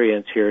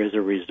experience here is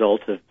a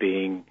result of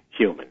being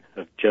human,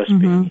 of just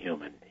being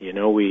human.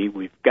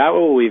 We've got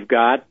what we've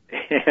got,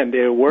 and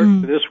it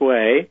works this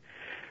way.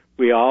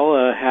 We all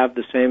have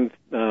the same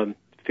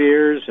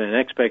fears and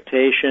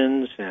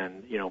expectations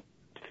and,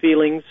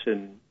 feelings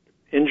and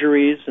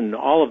injuries and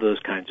all of those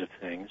kinds of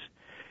things.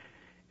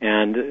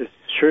 And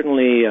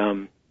certainly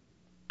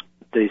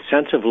the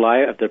sense of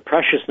life, the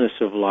preciousness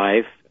of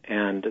life,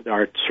 and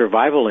our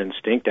survival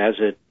instinct as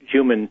a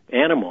human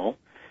animal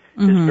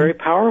is very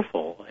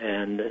powerful.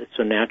 And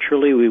so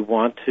naturally we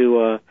want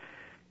to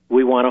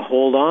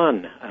hold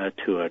on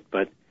to it,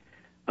 but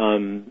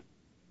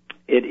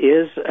it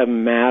is a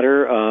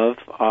matter of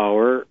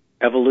our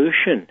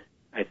evolution,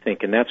 I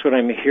think, and that's what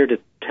I'm here to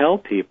tell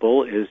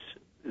people, is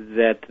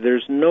that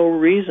there's no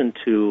reason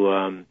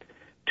to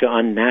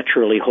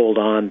unnaturally hold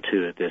on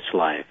to this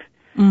life.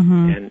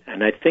 And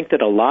I think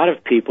that a lot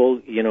of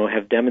people,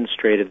 have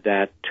demonstrated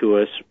that to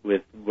us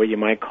with what you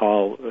might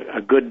call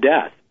a good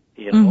death,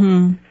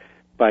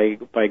 by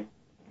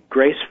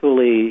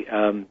gracefully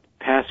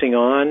passing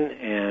on,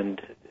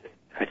 and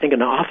I think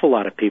an awful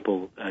lot of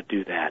people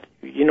do that.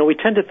 We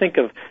tend to think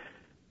of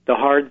the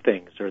hard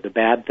things or the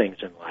bad things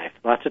in life.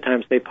 Lots of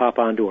times they pop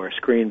onto our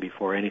screen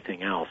before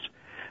anything else.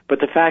 But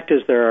the fact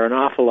is there are an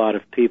awful lot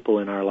of people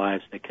in our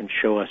lives that can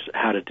show us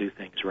how to do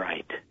things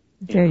right.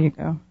 There you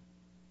go.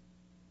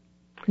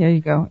 There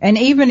you go. And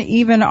even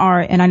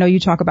and I know you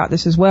talk about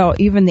this as well,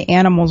 even the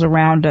animals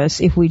around us,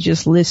 if we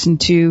just listen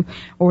to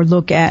or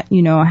look at,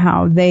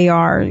 how they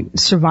are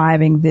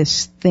surviving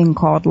this thing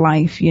called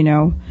life,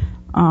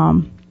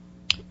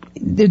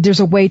 there's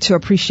a way to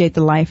appreciate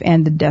the life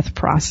and the death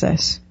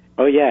process.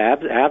 Oh, yeah,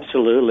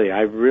 absolutely.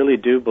 I really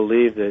do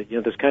believe that,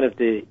 there's kind of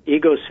the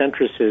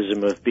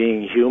egocentrism of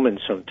being human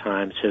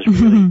sometimes has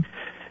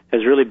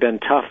really been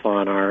tough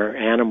on our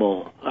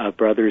animal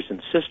brothers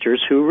and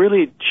sisters who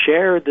really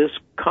share this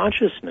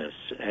consciousness.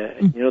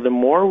 The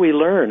more we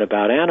learn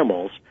about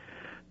animals,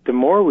 the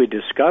more we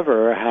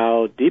discover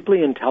how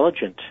deeply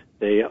intelligent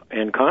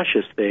and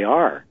conscious they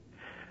are.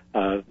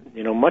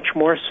 Much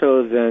more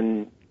so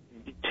than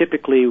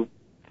typically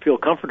feel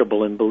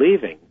comfortable in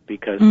believing,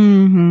 because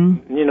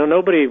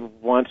nobody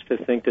wants to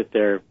think that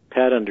their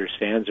pet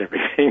understands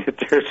everything that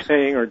they're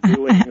saying or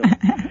doing,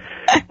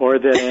 or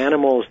that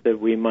animals that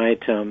we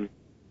might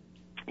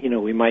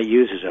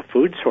use as a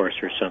food source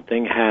or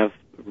something have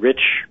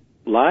rich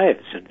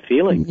lives and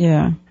feelings.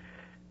 Yeah,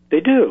 they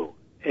do,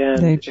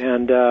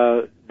 and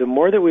the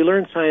more that we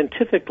learn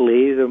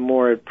scientifically, the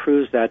more it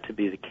proves that to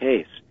be the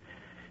case.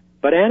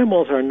 But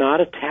animals are not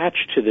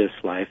attached to this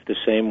life the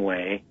same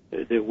way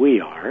that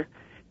we are.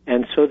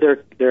 And so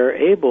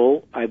they're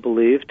able, I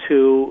believe,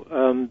 to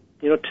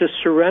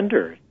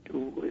surrender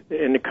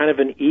in a kind of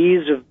an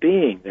ease of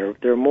being.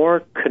 They're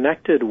more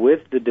connected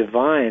with the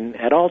divine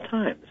at all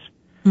times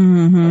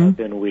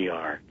than we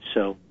are.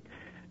 So,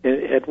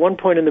 at one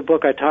point in the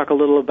book, I talk a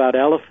little about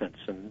elephants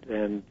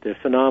and the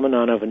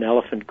phenomenon of an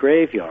elephant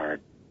graveyard,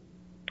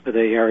 the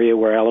area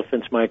where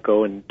elephants might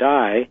go and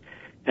die,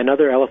 and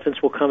other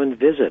elephants will come and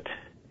visit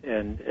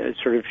and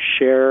sort of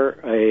share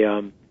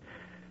a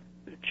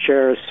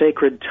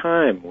sacred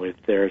time with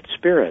their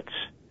spirits,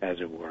 as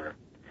it were.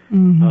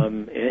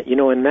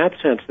 In that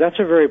sense, that's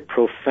a very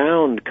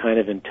profound kind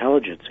of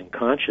intelligence and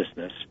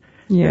consciousness.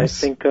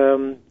 Yes. And I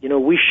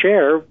think, we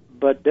share,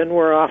 but then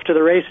we're off to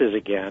the races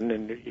again,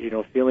 and,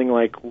 feeling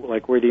like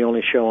we're the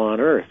only show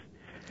on earth.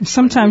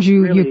 Sometimes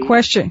you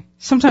question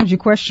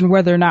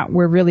whether or not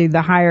we're really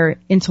the higher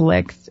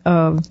intellect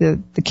of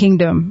the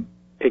kingdom.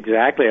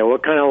 Exactly.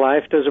 What kind of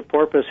life does a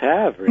porpoise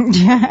have?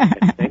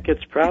 I think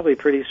it's probably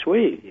pretty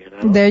sweet.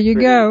 There you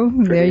go.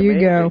 There you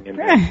go. In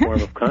that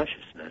form of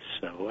consciousness.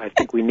 So I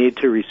think we need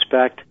to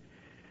respect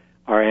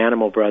our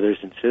animal brothers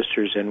and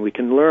sisters, and we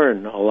can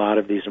learn a lot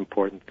of these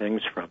important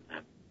things from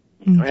them.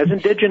 As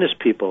indigenous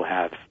people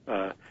have,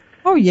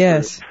 Oh,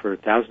 yes. For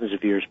thousands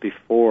of years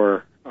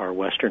before our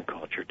Western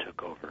culture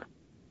took over.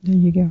 There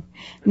you go.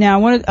 Now, I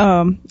want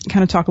to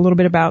kind of talk a little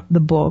bit about the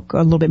book, a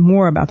little bit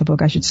more about the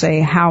book, I should say,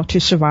 How to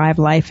Survive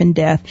Life and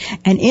Death.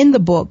 And in the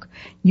book,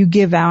 you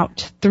give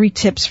out 3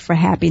 tips for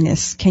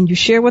happiness. Can you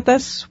share with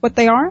us what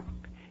they are?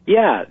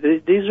 Yeah,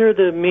 these are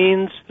the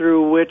means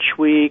through which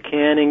we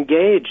can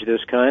engage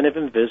this kind of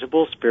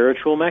invisible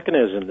spiritual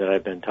mechanism that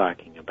I've been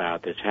talking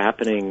about that's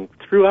happening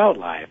throughout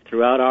life,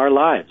 throughout our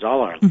lives,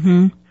 all our lives.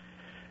 Mm-hmm.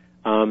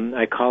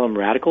 I call them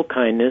radical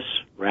kindness,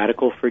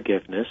 radical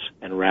forgiveness,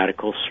 and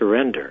radical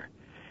surrender.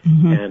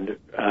 Mm-hmm. And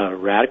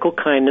radical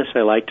kindness I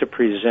like to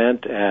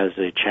present as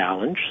a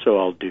challenge, so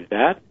I'll do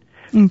that.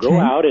 Okay. Go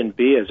out and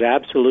be as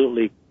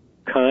absolutely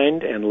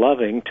kind and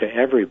loving to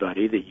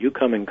everybody that you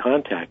come in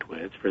contact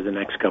with for the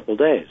next couple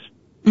days.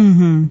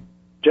 Mm-hmm.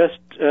 Just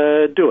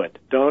do it.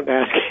 Don't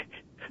ask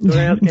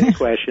any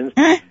questions.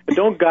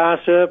 Don't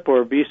gossip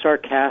or be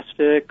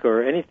sarcastic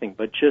or anything,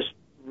 but just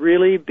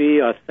really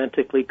be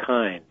authentically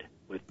kind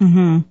with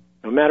people,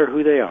 no matter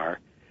who they are,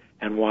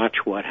 and watch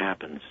what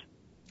happens.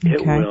 Okay.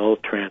 It will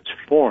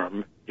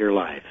transform your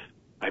life.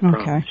 I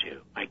promise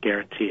you. I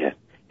guarantee it.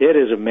 It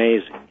is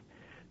amazing.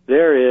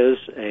 There is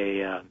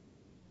a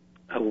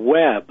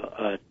web,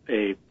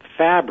 a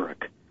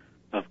fabric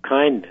of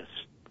kindness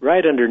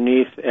right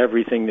underneath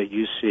everything that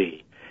you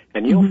see,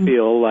 and you'll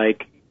feel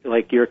like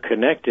you're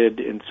connected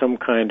in some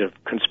kind of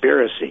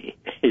conspiracy,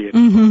 you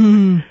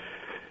know?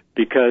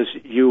 Because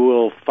you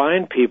will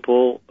find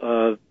people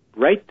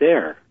right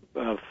there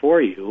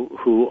for you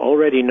who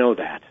already know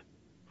that,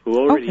 who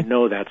already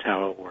know that's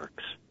how it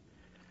works.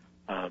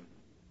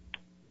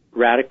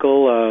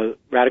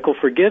 Radical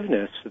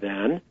forgiveness,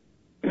 then,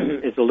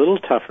 is a little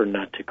tougher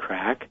nut to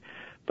crack,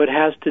 but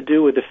has to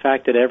do with the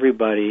fact that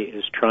everybody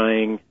is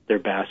trying their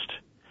best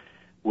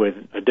with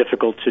a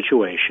difficult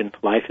situation.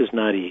 Life is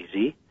not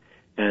easy,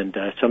 and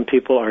some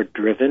people are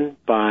driven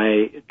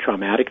by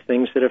traumatic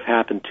things that have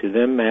happened to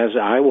them, as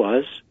I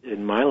was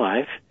in my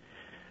life.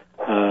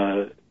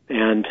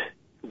 And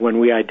when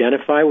we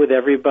identify with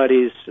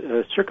everybody's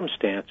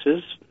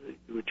circumstances,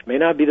 which may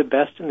not be the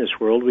best in this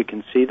world, we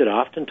can see that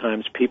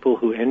oftentimes people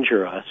who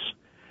injure us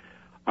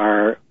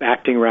are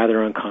acting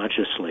rather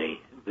unconsciously,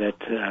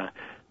 that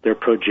they're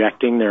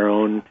projecting their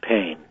own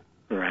pain,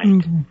 right?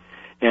 Mm-hmm.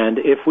 And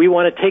if we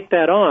want to take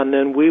that on,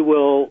 then we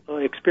will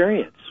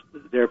experience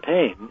their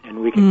pain, and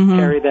we can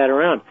carry that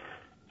around.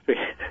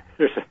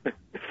 There's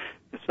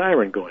a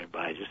siren going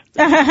by. Just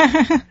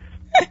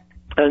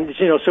and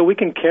so we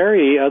can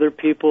carry other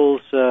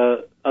people's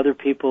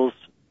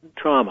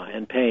trauma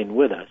and pain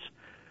with us,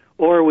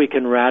 or we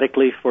can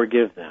radically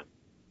forgive them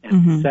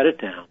and set it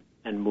down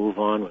and move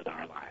on with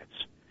our lives.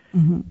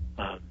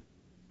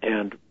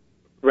 And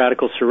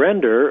radical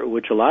surrender,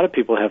 which a lot of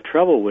people have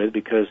trouble with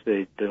because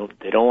they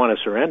don't want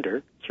to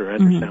surrender.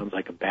 Surrender sounds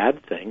like a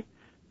bad thing.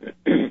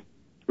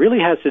 Really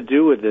has to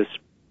do with this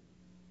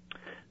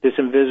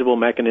invisible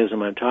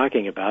mechanism I'm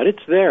talking about.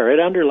 It's there. It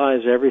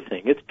underlies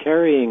everything. It's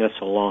carrying us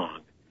along.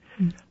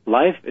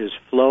 Life is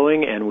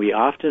flowing, and we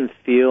often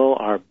feel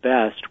our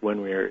best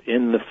when we're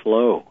in the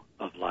flow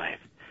of life.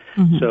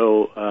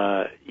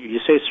 So you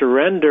say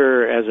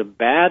surrender as a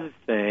bad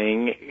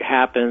thing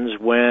happens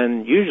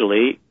when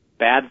usually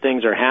bad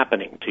things are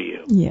happening to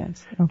you.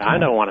 Yes. Okay. I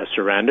don't want to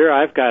surrender.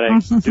 I've got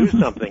to do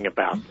something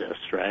about this,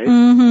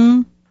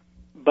 right?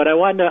 But I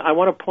want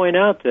to point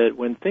out that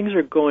when things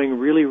are going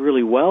really,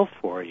 really well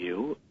for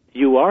you,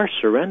 you are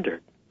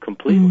surrendered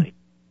completely.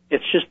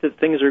 It's just that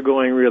things are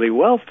going really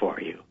well for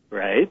you,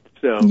 right?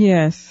 So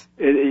yes,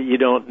 you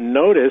don't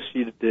notice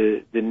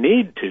the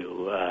need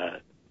to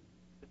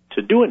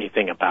do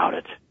anything about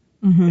it.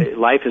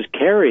 Life is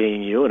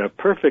carrying you in a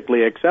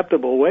perfectly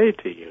acceptable way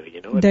to you.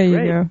 It's there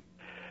great. You go.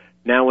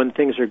 Now, when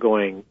things are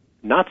going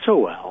not so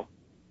well,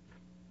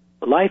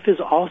 life is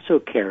also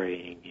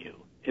carrying you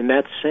in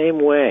that same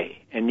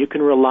way, and you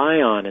can rely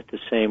on it the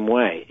same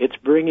way. It's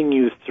bringing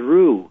you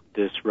through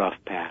this rough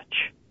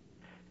patch.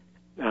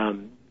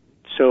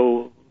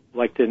 So,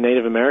 like the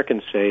Native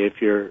Americans say,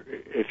 if you're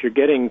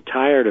getting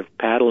tired of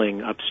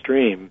paddling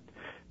upstream,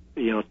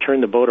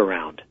 turn the boat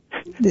around.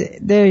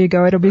 There you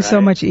go. It'll be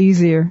so much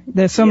easier.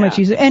 There's so much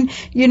easier. And,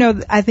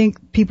 I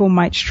think people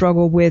might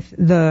struggle with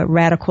the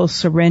radical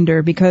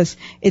surrender because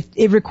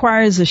it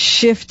requires a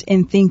shift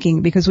in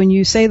thinking, because when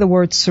you say the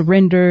word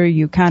surrender,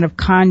 you kind of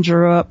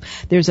conjure up,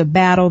 there's a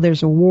battle,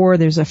 there's a war,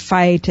 there's a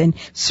fight, and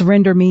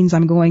surrender means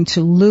I'm going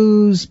to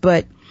lose.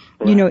 But,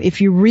 if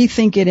you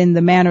rethink it in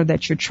the manner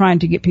that you're trying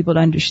to get people to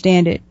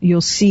understand it,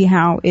 you'll see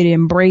how it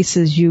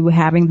embraces you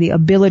having the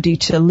ability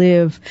to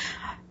live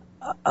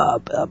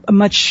a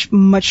much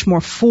more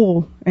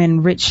full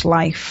and rich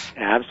life.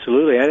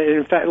 Absolutely.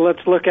 In fact,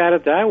 let's look at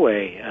it that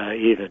way,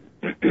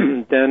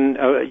 even. Then,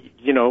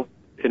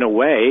 in a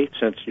way,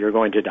 since you're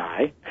going to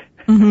die,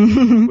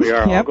 we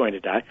are all going to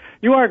die,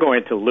 you are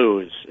going to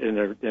lose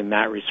in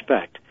that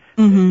respect.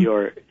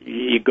 Your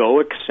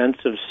egoic sense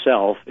of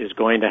self is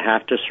going to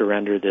have to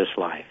surrender this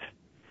life.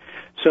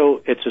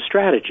 So it's a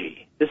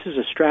strategy. This is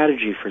a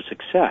strategy for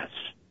success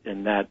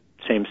in that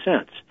same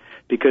sense.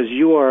 because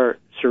you are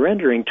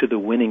surrendering to the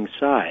winning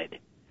side.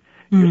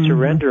 You're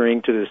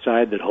surrendering to the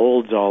side that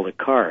holds all the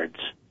cards,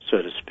 so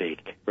to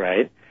speak,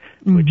 right?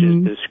 Which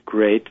is this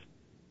great,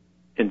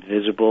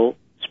 invisible,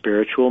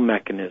 spiritual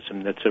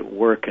mechanism that's at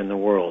work in the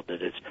world,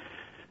 that is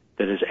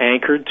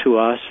anchored to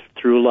us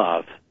through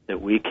love,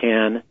 that we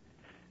can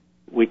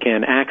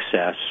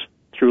access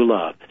through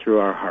love, through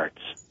our hearts.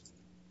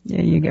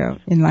 There you go.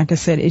 And like I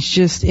said,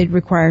 it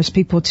requires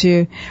people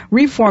to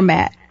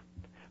reformat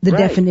the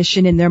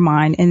definition in their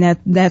mind, and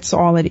that's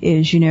all it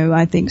is.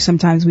 I think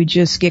sometimes we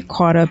just get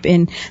caught up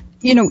in,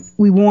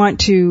 we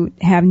want to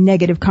have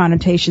negative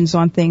connotations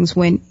on things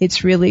when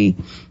it's really,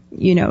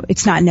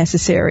 it's not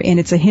necessary, and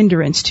it's a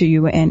hindrance to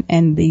you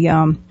and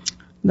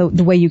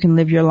the way you can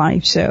live your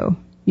life. So,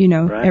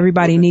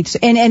 everybody needs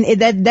to, and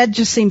that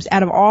just seems,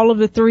 out of all of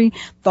the three,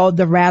 though,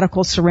 the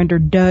radical surrender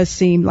does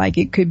seem like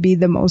it could be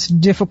the most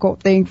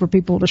difficult thing for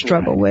people to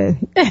struggle with.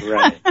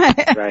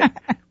 Right.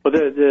 Well,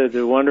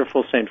 the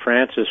wonderful St.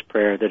 Francis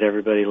prayer that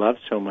everybody loves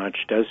so much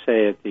does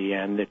say at the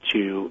end that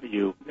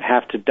you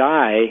have to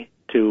die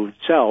to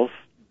self,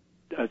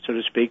 so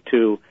to speak,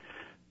 to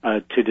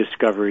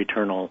discover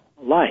eternal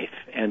life.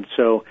 And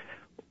so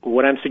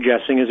what I'm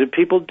suggesting is that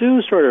people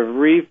do sort of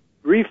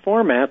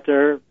reformat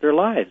their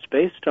lives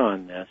based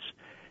on this.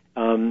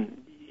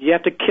 You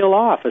have to kill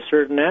off a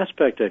certain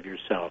aspect of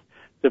yourself,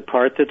 the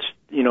part that's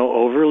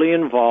overly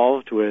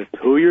involved with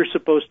who you're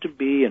supposed to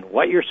be and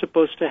what you're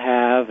supposed to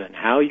have and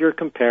how you're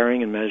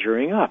comparing and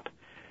measuring up.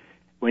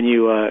 When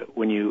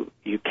you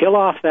kill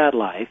off that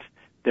life,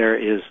 there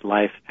is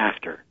life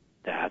after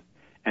that,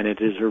 and it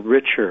is a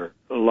richer,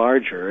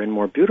 larger, and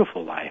more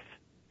beautiful life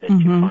that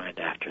you find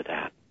after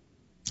that.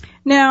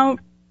 Now,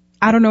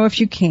 I don't know if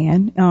you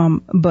can,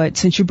 but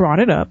since you brought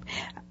it up,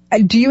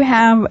 do you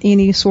have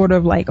any sort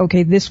of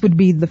this would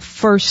be the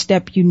first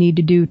step you need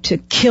to do to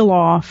kill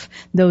off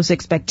those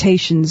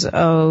expectations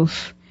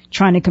of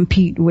trying to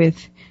compete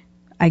with,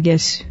 I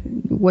guess,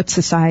 what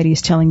society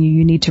is telling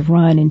you need to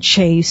run and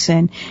chase,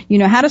 and,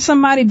 how does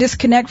somebody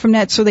disconnect from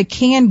that so they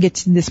can get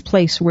to this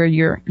place where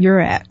you're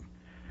at?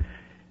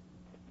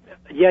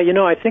 Yeah,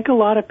 I think a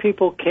lot of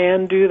people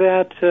can do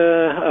that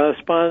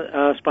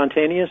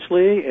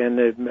spontaneously,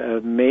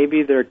 and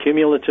maybe their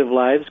cumulative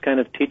lives kind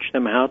of teach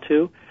them how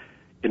to.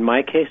 In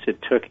my case,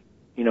 it took,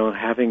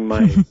 having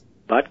my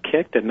butt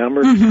kicked a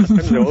number of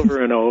times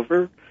over and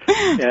over.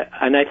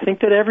 And I think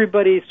that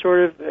everybody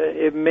sort of,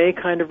 it may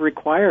kind of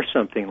require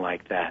something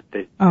like that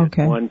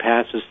one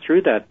passes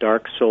through that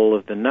dark soul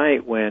of the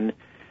night when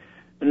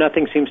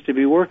nothing seems to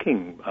be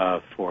working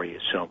for you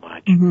so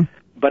much.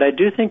 But I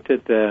do think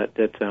that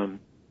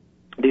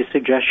these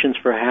suggestions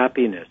for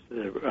happiness,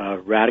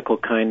 radical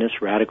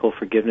kindness, radical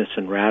forgiveness,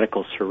 and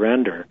radical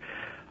surrender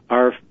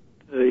are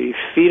the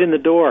feet in the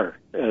door,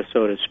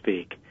 so to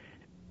speak.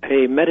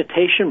 A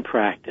meditation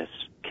practice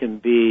can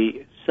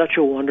be such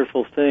a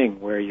wonderful thing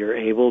where you're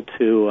able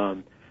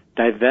to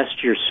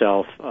divest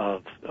yourself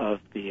of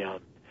your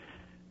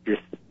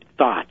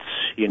thoughts,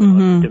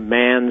 the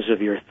demands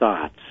of your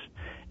thoughts,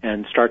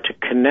 and start to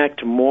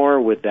connect more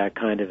with that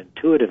kind of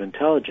intuitive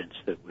intelligence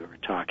that we were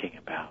talking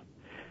about.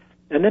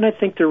 And then I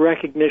think the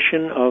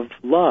recognition of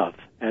love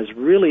as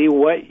really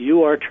what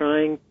you are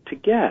trying to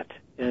get,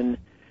 and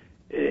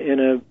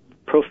in a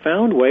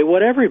profound way,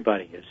 what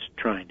everybody is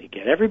trying to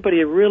get.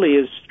 Everybody really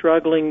is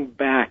struggling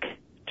back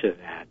to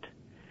that.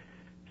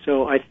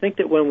 So I think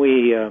that when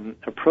we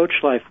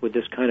approach life with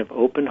this kind of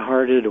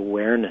open-hearted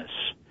awareness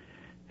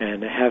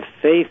and have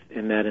faith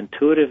in that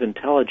intuitive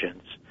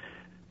intelligence,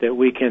 that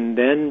we can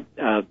then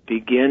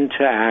begin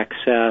to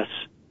access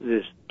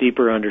this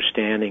deeper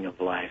understanding of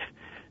life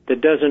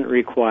that doesn't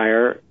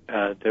require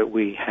that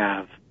we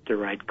have the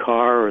right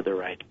car or the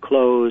right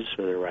clothes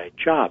or the right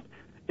job.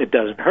 It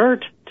doesn't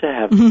hurt to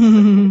have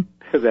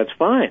that's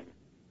fine,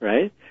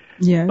 right?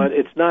 Yeah. But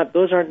it's not;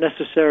 those aren't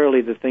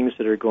necessarily the things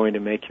that are going to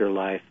make your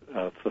life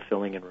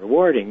fulfilling and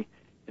rewarding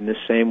in the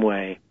same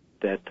way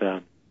that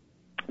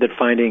that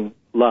finding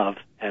love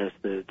as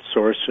the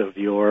source of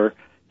your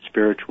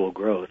spiritual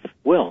growth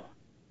will.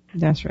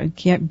 That's right.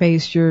 Can't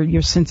base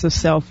your sense of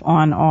self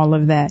on all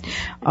of that.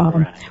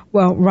 Right.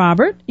 Well,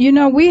 Robert,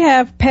 we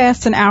have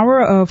passed an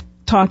hour of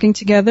talking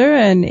together,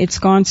 and it's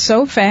gone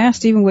so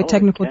fast, even with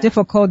technical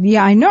difficulty.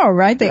 Yeah, I know,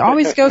 right? They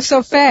always go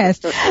so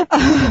fast.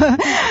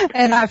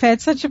 And I've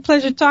had such a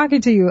pleasure talking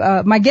to you.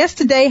 My guest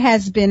today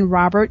has been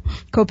Robert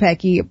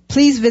Kopecki.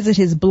 Please visit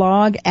his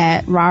blog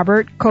at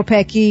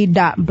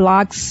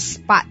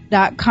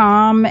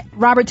robertkopecki.blogspot.com.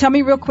 Robert, tell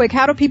me real quick,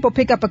 how do people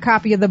pick up a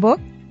copy of the book?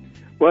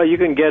 Well, you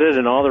can get it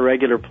in all the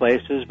regular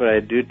places, but I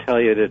do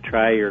tell you to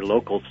try your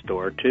local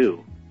store,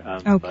 too.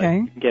 Okay. But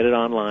you can get it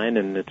online,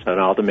 and it's on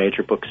all the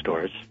major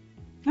bookstores.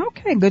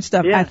 Okay, good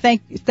stuff. Yeah. I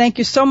thank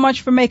you so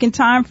much for making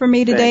time for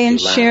me today and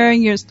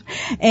sharing your.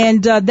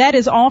 And that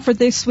is all for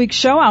this week's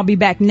show. I'll be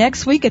back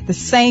next week at the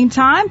same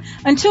time.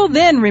 Until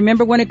then,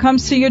 remember, when it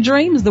comes to your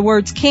dreams, the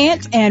words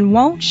can't and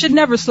won't should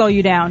never slow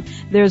you down.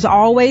 There's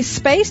always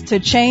space to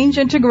change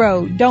and to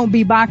grow. Don't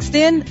be boxed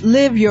in.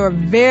 Live your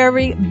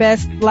very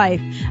best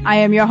life. I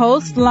am your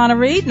host, Lana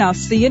Reed, and I'll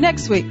see you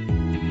next week.